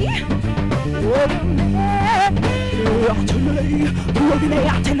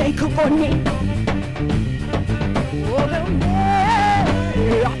አትለይ ከጎኔ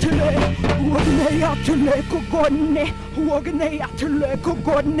አትለይ ከጎኔ ወገኔ አትለይ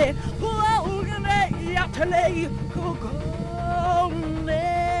ከጎኔ ወገኔ አትለይ ከጎኔ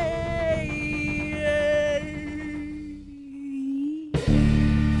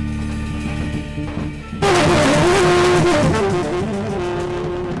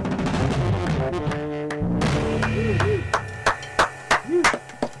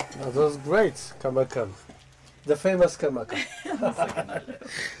That was great, Kamakam. The famous Kamakam.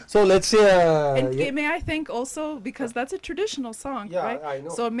 So let's hear... And may I thank also, because that's a traditional song, Yeah, right? I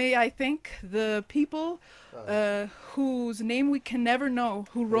know. So may I thank the people whose name we can never know,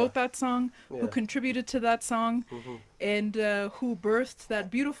 who wrote that song, who Yeah. contributed to that song, and who birthed that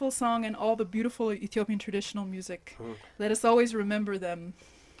beautiful song and all the beautiful Ethiopian traditional music. Let us always remember them.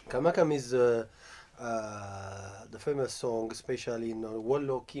 Kamakam is the famous song, especially in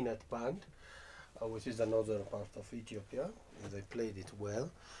Wollo Kinet Band, which is the northern part of Ethiopia. And they played it well.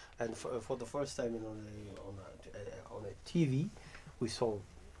 And for the first time on a TV, we saw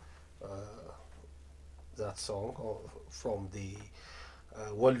that song from the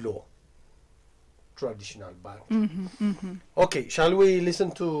Wallo traditional band. Okay, shall we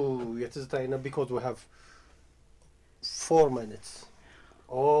listen to Yetizitaina because we have 4 minutes?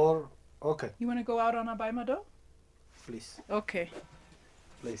 Or, okay, You want to go out on a Baimado? please, Okay.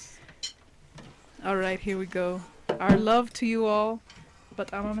 please. All right, here we go. Our love to you all.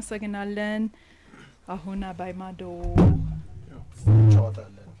 በጣም አመሰግናለን። አሁን ባይማዶ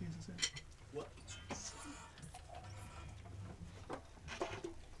እንጫወታለን።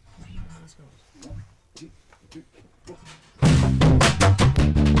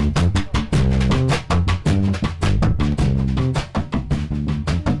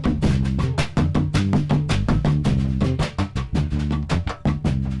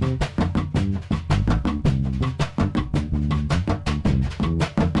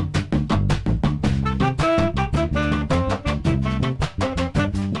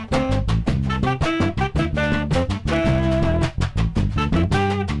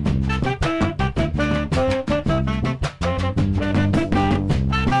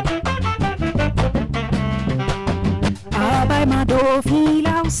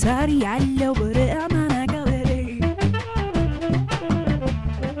 ፊላው ሰር ያለው ብረማና ገበሬ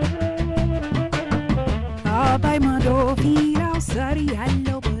አባይ ማዶ ፊላው ሰር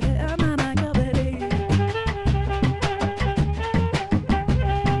ያለው ብረማና ገበሬ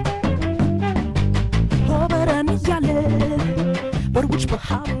ሆበረን እያለ በርቡጭ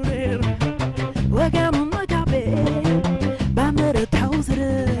በሐሩር ወገኑ መጋቤ በመረታው ዝር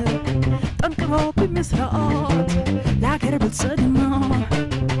ጠንቅሮ በመስራት ለአገር ብልጽግና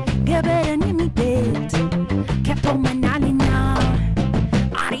ገበሬን የሚቤት ከቶመናልና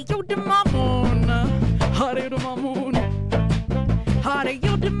አሬው ድማሙን አሬው ድማሙን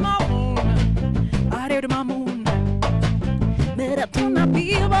አሬው ድማሙን አሬው ድማሙን ምረቱና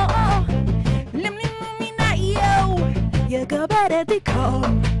ቢባ ልምልም ሚናየው የገበሬ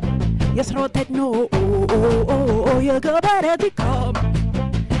ድካም የስራው ተድኖ የገበሬ ድካም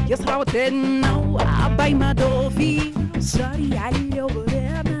የስራው ተድኖ አባይ ማዶ ሰር ያለው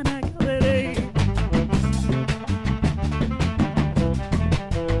ብረማና ገበሬ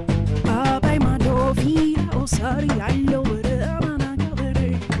አባይ ማዶ ፊላው ሰር ያለው ብረማና ገበሬ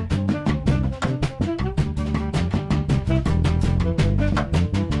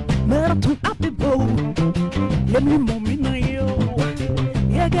ምረቱን አብቦ ለምልሞ ሚናየው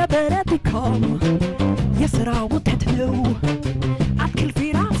የገበሬ ድካም የስራው ውጤት ነው አትክልት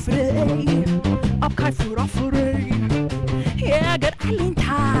ፍራፍሬ አብካይ ፍራፍሬ የአገር አለኝታ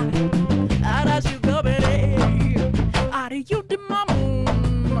አራሹ ገበሬ አሬው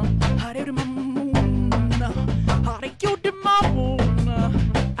ድማሙን አሬው ድማሙን አሬው ድማሙን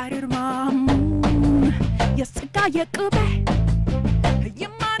አሬው ድማሙን የስጋ የቅቤ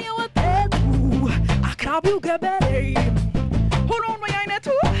የማን የወተቱ አክራቢው ገበሬ ሆኖን በየአይነቱ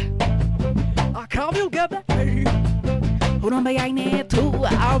አክራቢው ገበሬ ሆኖን በየአይነቱ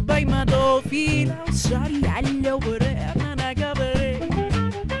አባይ ማዶ ፊላው ሰር ያለው ብረማና ገበሬ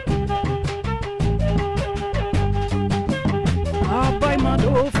አባይ ማዶ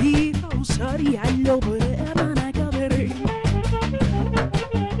ፊላው ሰር ያለው ብረማና ገበሬ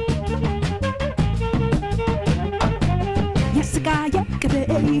የስጋ የቅቤ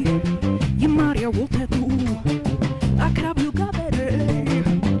የማር የወተቱ አክራቢው ገበሬ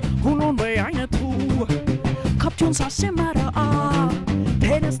ሆኖን በየአይነቱ ከብቱን ሳሰማራ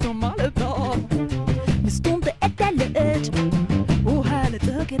ተነስቶ ማለዳ ሚስቱን ትዕዳለች ውሃ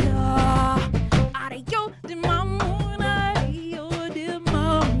ልትቀዳ አሬው ድማሙን አሬው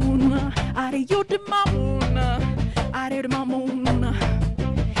ድማሙን አሬው ድማሙን አሬው ድማሙን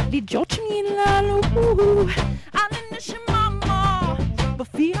ልጆችን ይላሉ አንንሽማማ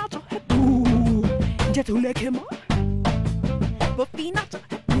በፊናቸው ሄዱ እንጀቱ ለኬማ በፊናቸው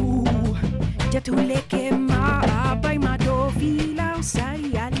ሄዱ እንጀቱ ለኬማ አባይ ማዶ ፊላው ሰር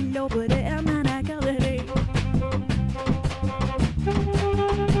ያለው ብረማና ገበሬ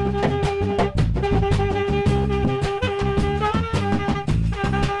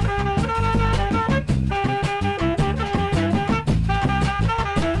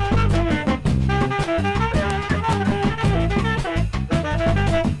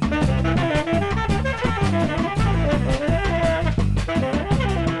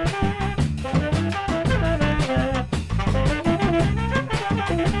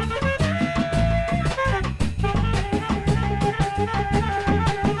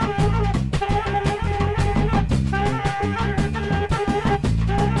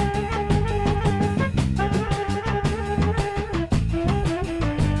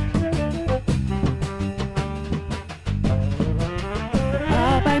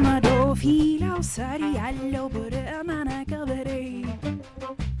አባይ ማዶ ሳሪ ያለው በረማና ገበሬ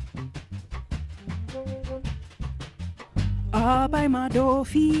አባይ ማዶ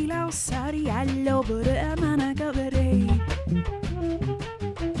ፊላው ሳሪ ያለው በረማና ገበሬ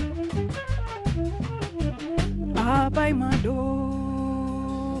አባይ ማዶ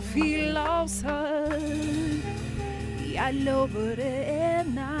ፊላው ሳሪ ያለው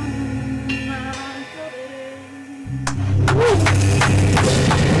በረማና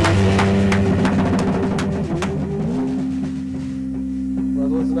That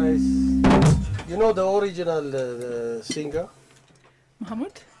was nice. You know the original singer?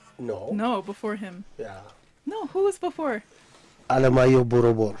 Mahmoud? No. No, before him. Yeah. No, who was before? Alamayo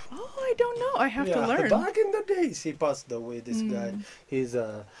Borobor. Oh, I don't know. I have to learn. Back in the days, he passed away. This guy, he's a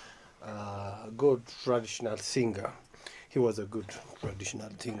good traditional singer. He was a good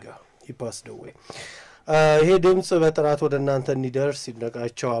traditional singer. He passed away. ይሄ ድምጽ በጥራት ወደ እናንተ እንዲደርስ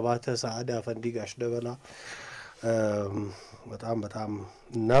ይነቃቸው አባተ ሰዓዳ ፈንዲጋሽ ደበላ በጣም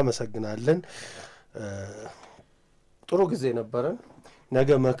እናመሰግናለን። ጥሩ ጊዜ ነበረን። ነገ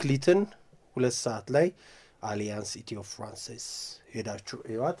መክሊትን 2 ሰዓት ላይ አሊያንስ ኢትዮ ፍራንሲስ ሄዳችሁ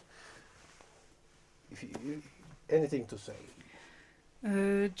እዩት። Anything to say?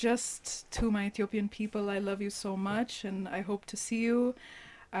 Just to my Ethiopian people, I love you so much and I hope to see you.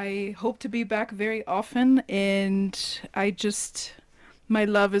 I hope to be back very often, and my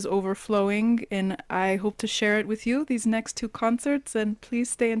love is overflowing, and I hope to share it with you these next 2 concerts, and please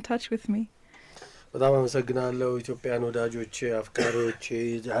stay in touch with me. በጣም አመሰግናለሁ ኢትዮጵያን ወዳጆቼ፣ አፍቃሪዎቼ፣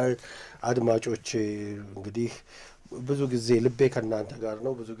 አድማጮቼ። እንግዲህ ብዙ ጊዜ ልቤ ከናንተ ጋር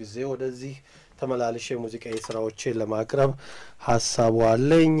ነው። ብዙ ጊዜ ወደዚህ ተመላልሼ ሙዚቃዊ ስራዎችን ለማቅረብ ሐሳቡ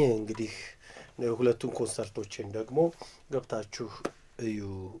አለኝ። እንግዲህ ሁለቱን ኮንሰርቶችን ደግሞ ገብታችሁ እዩ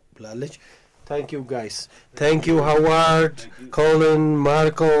ብላለች። Thank you guys. Thank you Howard, Colin,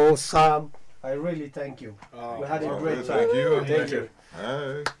 Marco, Sam. I really thank you. We had a great time. Thank you.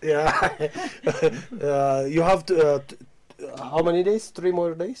 Yeah. You have to how many days? 3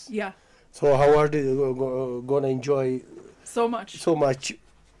 more days? Yeah. So Howard is going to enjoy So much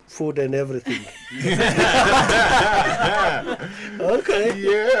food and everything. Okay.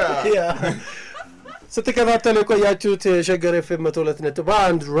 Yeah. ስትከታተሉ የቆያችሁት ሸገር ኤፍኤም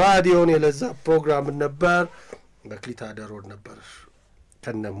 102.1 ራዲዮን የለዛ ፕሮግራም ነበር። መክሊት ሀደሮ ነበር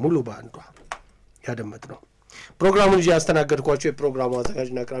ከነ ሙሉ ባንዷ ያደመጥነው። ፕሮግራሙን እዚህ ያስተናገድኳችሁ የፕሮግራሙ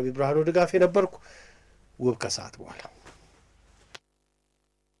አዘጋጅና አቅራቢ ብርሃኑ ድጋፌ ነበርኩ። ውብ ከሰዓት በኋላ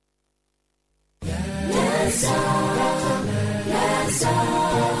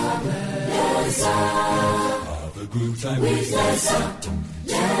Have a good time with Leza.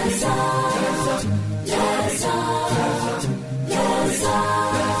 Leza. Leza. Leza.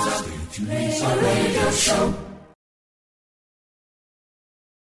 Stay tuned, it's a radio show.